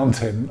pick.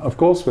 mountain, of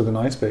course, with an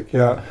ice pick.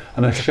 Yeah.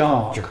 And a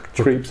shark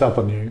creeps up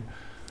on you.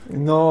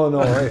 No.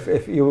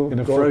 if you In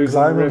a go frozen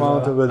climb a river.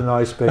 mountain with an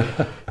ice pick,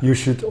 you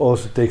should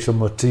also take some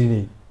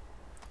martini,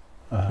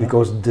 Uh-huh.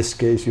 because in this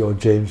case you're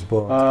James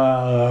Bond.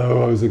 I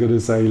was going to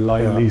say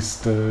lightly Yeah.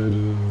 stirred.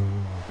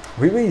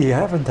 We really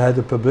haven't had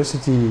a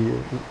publicity.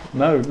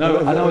 No. And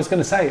I was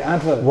going to say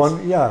adverts.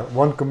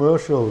 One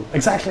commercial.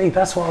 Exactly.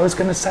 That's what I was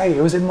going to say.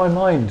 It was in my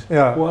mind.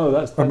 Yeah. Whoa,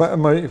 that's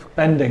My-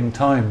 bending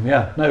time.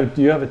 Yeah. No,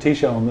 you have a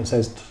T-shirt on that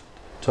says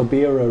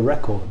Tobira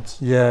Records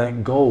yeah,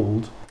 in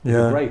gold. With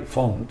Yeah. a great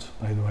font,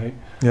 by the way.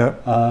 yeah.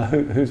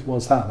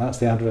 What's that? That's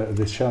the advert of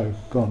this show.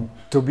 Go on.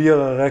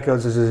 Tobira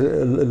Records is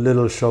a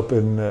little shop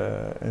in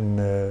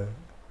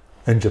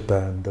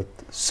Japan that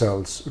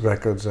sells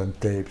records and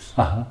tapes.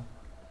 Uh-huh.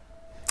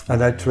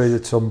 And I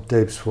traded some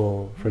tapes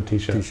for For a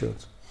T-shirt.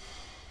 t-shirts.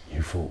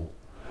 You fool.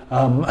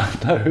 No,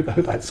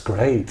 that's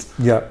great.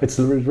 Yeah. It's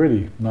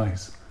really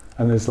nice.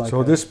 And there's like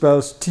So this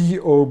spells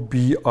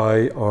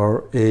Tobira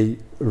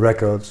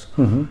Records.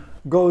 Mhm.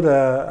 Go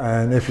there,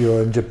 and if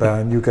you're in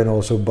Japan, you can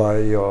also buy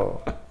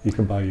your You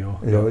can buy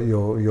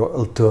your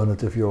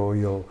alternative,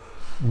 your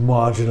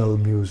marginal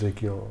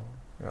music, your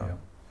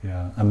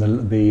Yeah.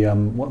 And the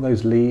what are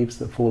those leaves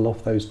that fall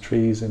off those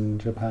trees in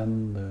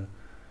Japan?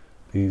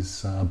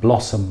 These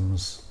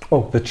blossoms.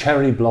 Oh, the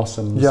cherry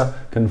blossoms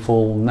can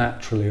fall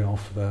naturally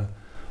off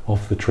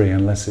the tree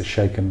unless it's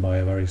shaken by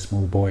a very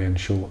small boy in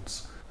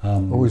shorts.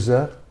 Who is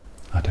that?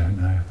 I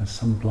don't know. There's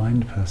some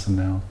blind person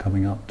now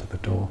coming up to the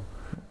door.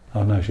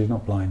 Oh no, she's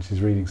not blind.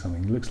 She's reading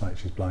something. It looks like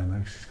she's blind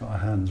though. She's got her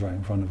hands right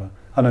in front of her.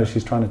 Oh no,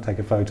 she's trying to take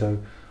a photo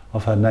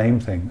of her name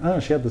thing. Oh,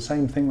 she had the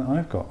same thing that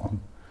I've got on,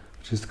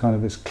 which is kind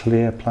of this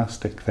clear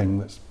plastic thing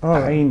that's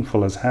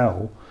painful as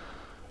hell.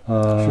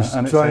 She's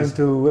and trying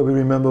to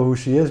remember who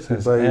she is.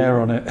 There's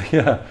hair on it.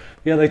 Yeah.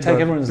 They take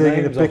everyone's names off.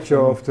 Taking a picture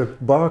of the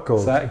barcode.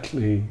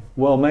 Exactly.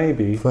 Well,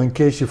 maybe. For in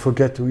case you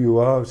forget who you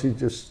are, she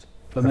just.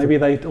 But maybe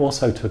they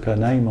also took her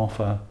name off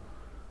her.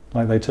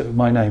 Like they took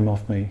my name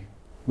off me.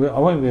 I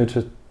won't be able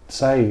to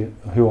say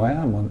who I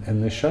am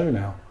in this show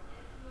now.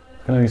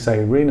 I can only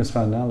say Rinus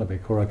van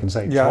Alabik, or I can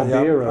say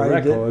Tobira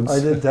Records. I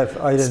did have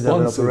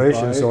an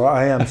operation, so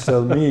I am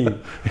still me.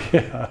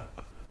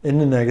 In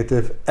the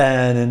negative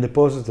and in the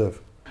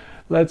positive.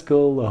 Let's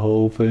call the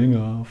whole thing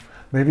off.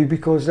 Maybe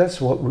because that's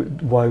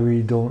why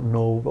we don't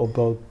know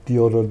about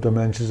the other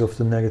dimensions of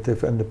the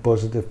negative and the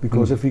positive.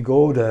 Because if we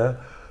go there,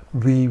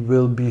 we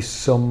will be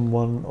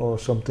someone or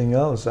something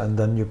else, and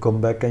then you come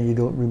back and you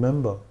don't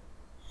remember.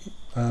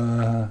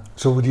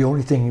 So the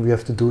only thing we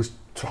have to do is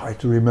try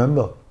to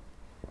remember.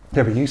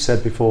 Yeah, but you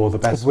said before the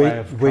best way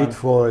of wait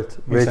for it.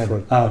 Wait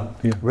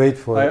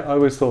for it. I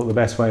always thought the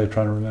best way of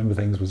trying to remember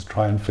things was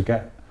try and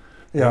forget.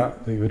 Yeah,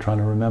 that you were trying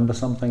to remember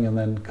something, and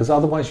then because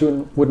otherwise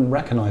you wouldn't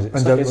recognise it.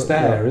 It's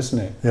there, isn't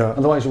it? Yeah.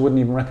 Otherwise you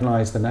wouldn't even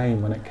recognise the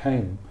name when it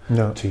came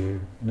to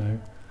you.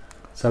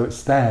 So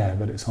it's there,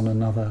 but it's on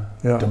another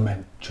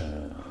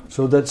dimension.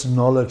 So that's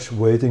knowledge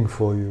waiting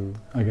for you.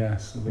 I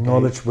guess.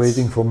 Knowledge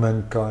waiting for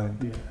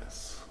mankind.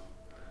 Yes.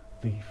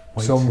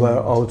 Somewhere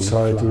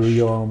outside the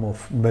realm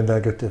of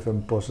negative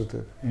and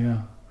positive.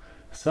 Yeah.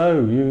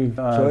 So you.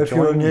 So if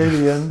you're an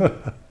alien,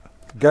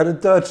 get in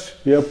touch.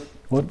 Yep.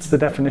 What's the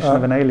definition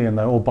of an alien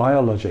though, or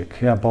biologic?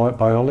 Yeah,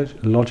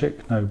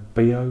 logic. No,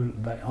 bio.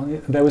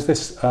 There was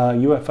this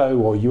UFO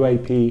or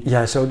UAP.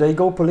 Yeah, so they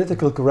go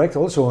political correct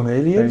also on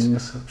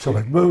aliens. So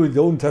we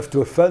don't have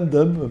to offend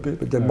them,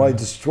 but they might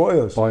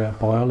destroy us.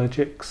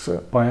 Biologics.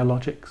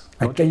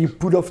 And can you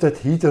put off that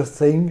heater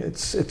thing?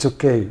 It's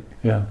okay.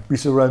 Yeah. We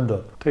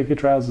surrender. Take your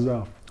trousers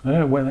off. They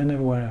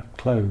never wear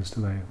clothes,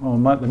 do they? Well,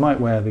 they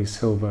might wear these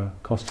silver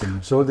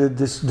costumes. So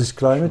this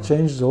climate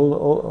change is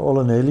all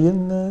an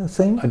alien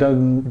thing?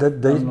 I'm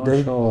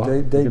not sure.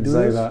 They do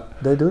this?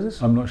 They do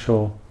this? I'm not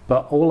sure.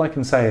 But all I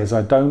can say is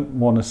I don't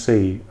want to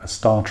see a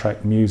Star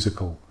Trek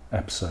musical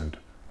episode,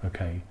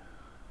 okay?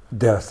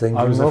 They're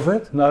thinking of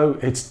it? No,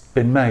 it's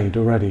been made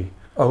already.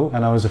 Oh.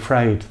 And I was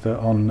afraid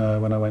that when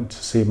I went to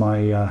see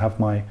have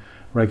my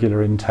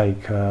regular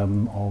intake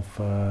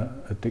of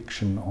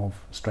Addiction of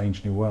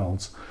Strange New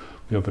Worlds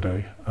the other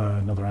day,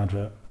 another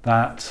advert,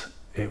 that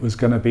it was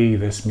going to be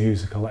this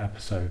musical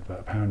episode,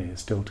 but apparently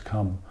it's still to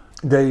come.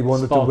 They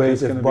wanted to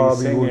wait if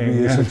Barbie would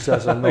be a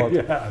success or not.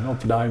 Yeah, and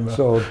Oppenheimer.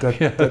 So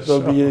that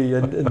will be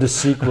in the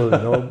sequel,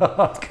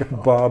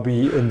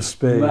 Barbie in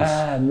space.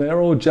 Man, they're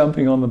all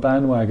jumping on the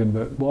bandwagon,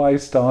 but why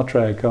Star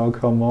Trek? Oh,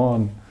 come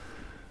on.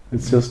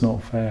 It's just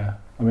not fair.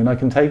 I mean, I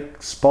can take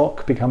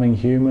Spock becoming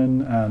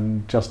human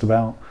and just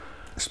about...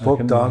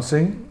 Spock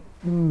dancing?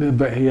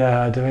 But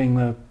doing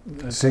the...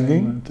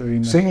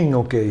 Singing? Singing,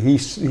 okay. He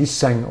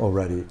sang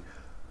already.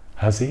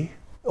 Has he?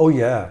 Oh,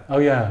 yeah. Oh,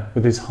 yeah,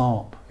 with his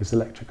harp, his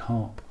electric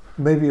harp.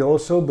 Maybe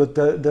also, but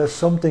there's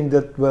something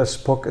where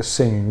Spock is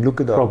singing.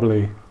 Look it up.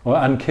 Probably.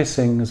 And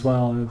kissing as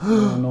well,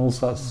 and all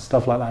sorts of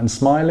stuff like that. And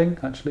smiling,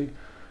 actually.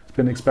 He's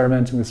been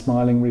experimenting with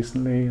smiling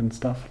recently and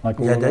stuff. Like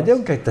all they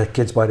don't get their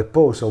kids by the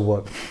pose or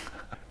what?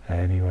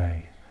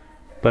 Anyway,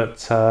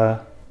 but I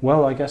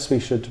guess we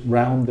should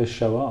round this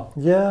show up.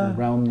 Yeah,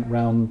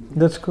 round.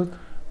 That's good.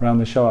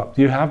 Round the show up.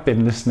 You have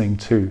been listening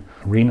to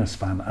Rinus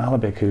van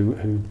Alabik,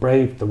 who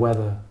braved the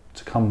weather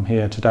to come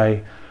here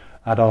today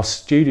at our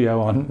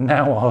studio,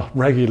 our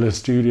regular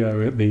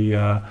studio at the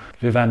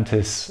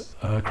Vivantis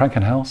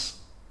Krankenhaus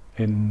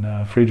in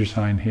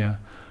Friedrichshain here,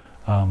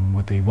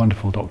 with the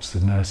wonderful doctors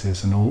and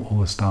nurses and all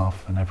the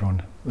staff and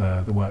everyone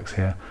that works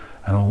here,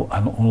 and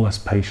all us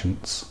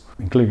patients,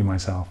 including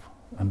myself,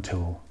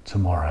 until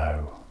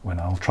tomorrow, when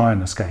I'll try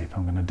and escape.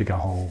 I'm going to dig a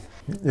hole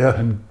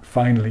and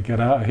finally get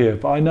out of here.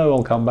 But I know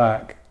I'll come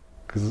back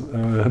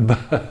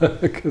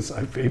because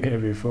I've been here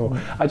before.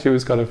 Actually, it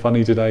was kind of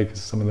funny today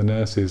because some of the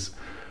nurses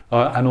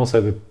and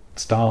also the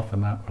staff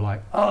and that were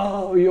like,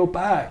 "Oh, you're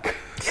back."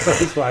 So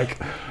it's like,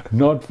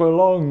 "Not for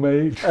long,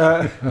 mate."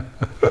 And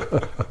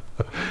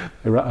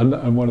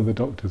one of the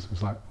doctors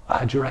was like,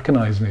 "Do you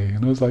recognise me?"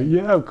 And I was like,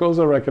 "Yeah, of course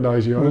I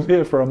recognise you. I was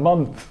here for a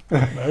month."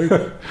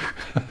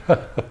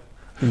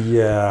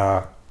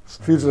 Yeah,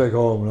 so feels like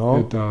home, no?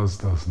 It does,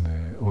 doesn't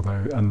it?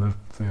 Although, I'm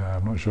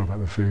not sure about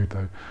the food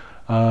though.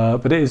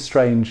 But it is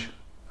strange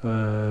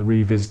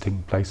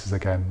revisiting places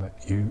again.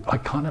 I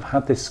kind of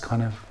had this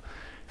kind of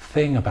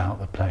thing about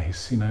the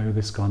place,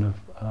 this kind of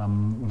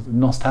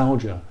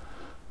nostalgia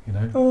you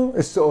know. Oh,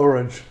 it's the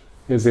orange.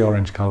 It's the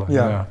orange colour,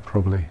 yeah,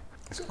 probably.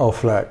 It's our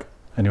flag.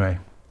 Anyway,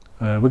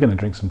 we're going to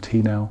drink some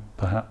tea now,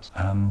 perhaps,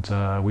 and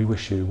we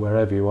wish you,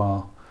 wherever you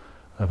are,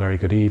 a very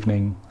good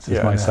evening. This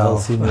is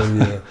myself.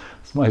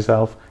 It's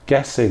myself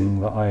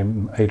guessing that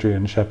I'm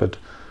Adrian Shepherd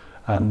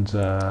and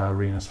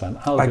Rinus van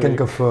Albeek. I can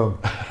confirm.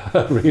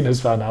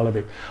 Rinus van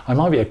Albeek. I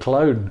might be a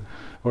clone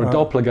or a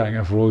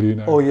doppelganger for all you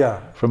know. Oh yeah.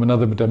 From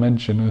another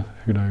dimension,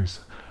 who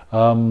knows?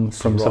 From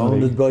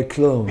Surrounded by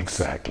clones.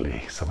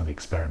 Exactly. Some of the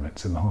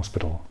experiments in the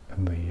hospital,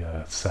 in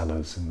the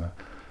cellars, in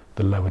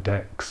the lower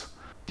decks.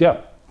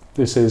 Yeah,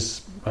 this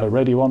is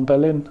Radio 1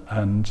 Berlin,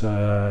 and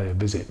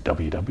visit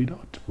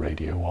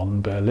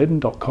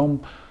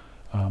www.radio1berlin.com.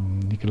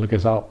 You can look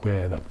us up.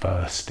 We're the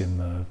first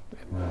on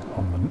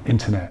the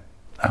internet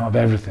out of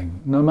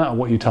everything. No matter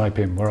what you type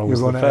in, we're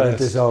always the first. You want to edit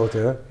this out,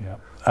 yeah? Yeah.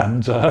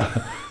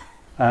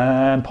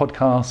 And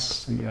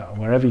podcasts,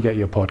 wherever you get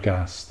your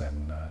podcasts,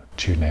 then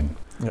tune in.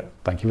 Yeah.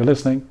 Thank you for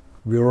listening.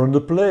 We're on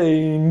the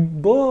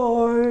plane.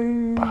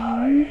 Bye.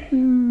 Bye.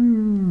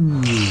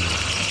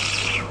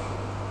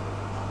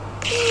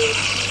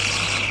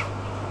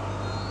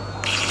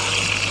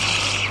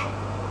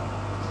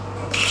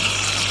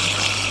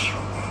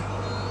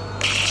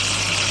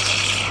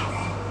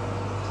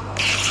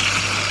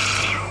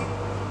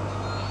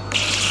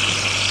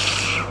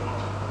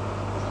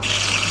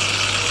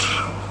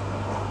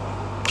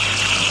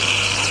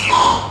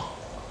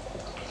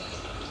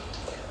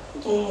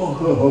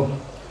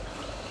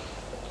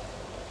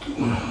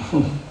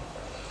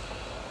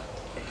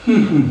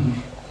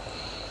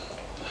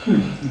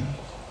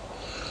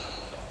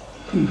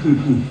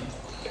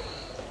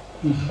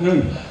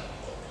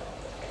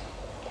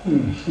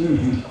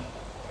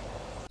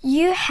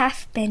 You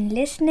have been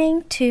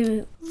listening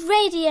to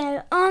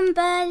Radio on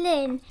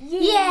Berlin.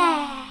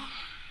 Yeah!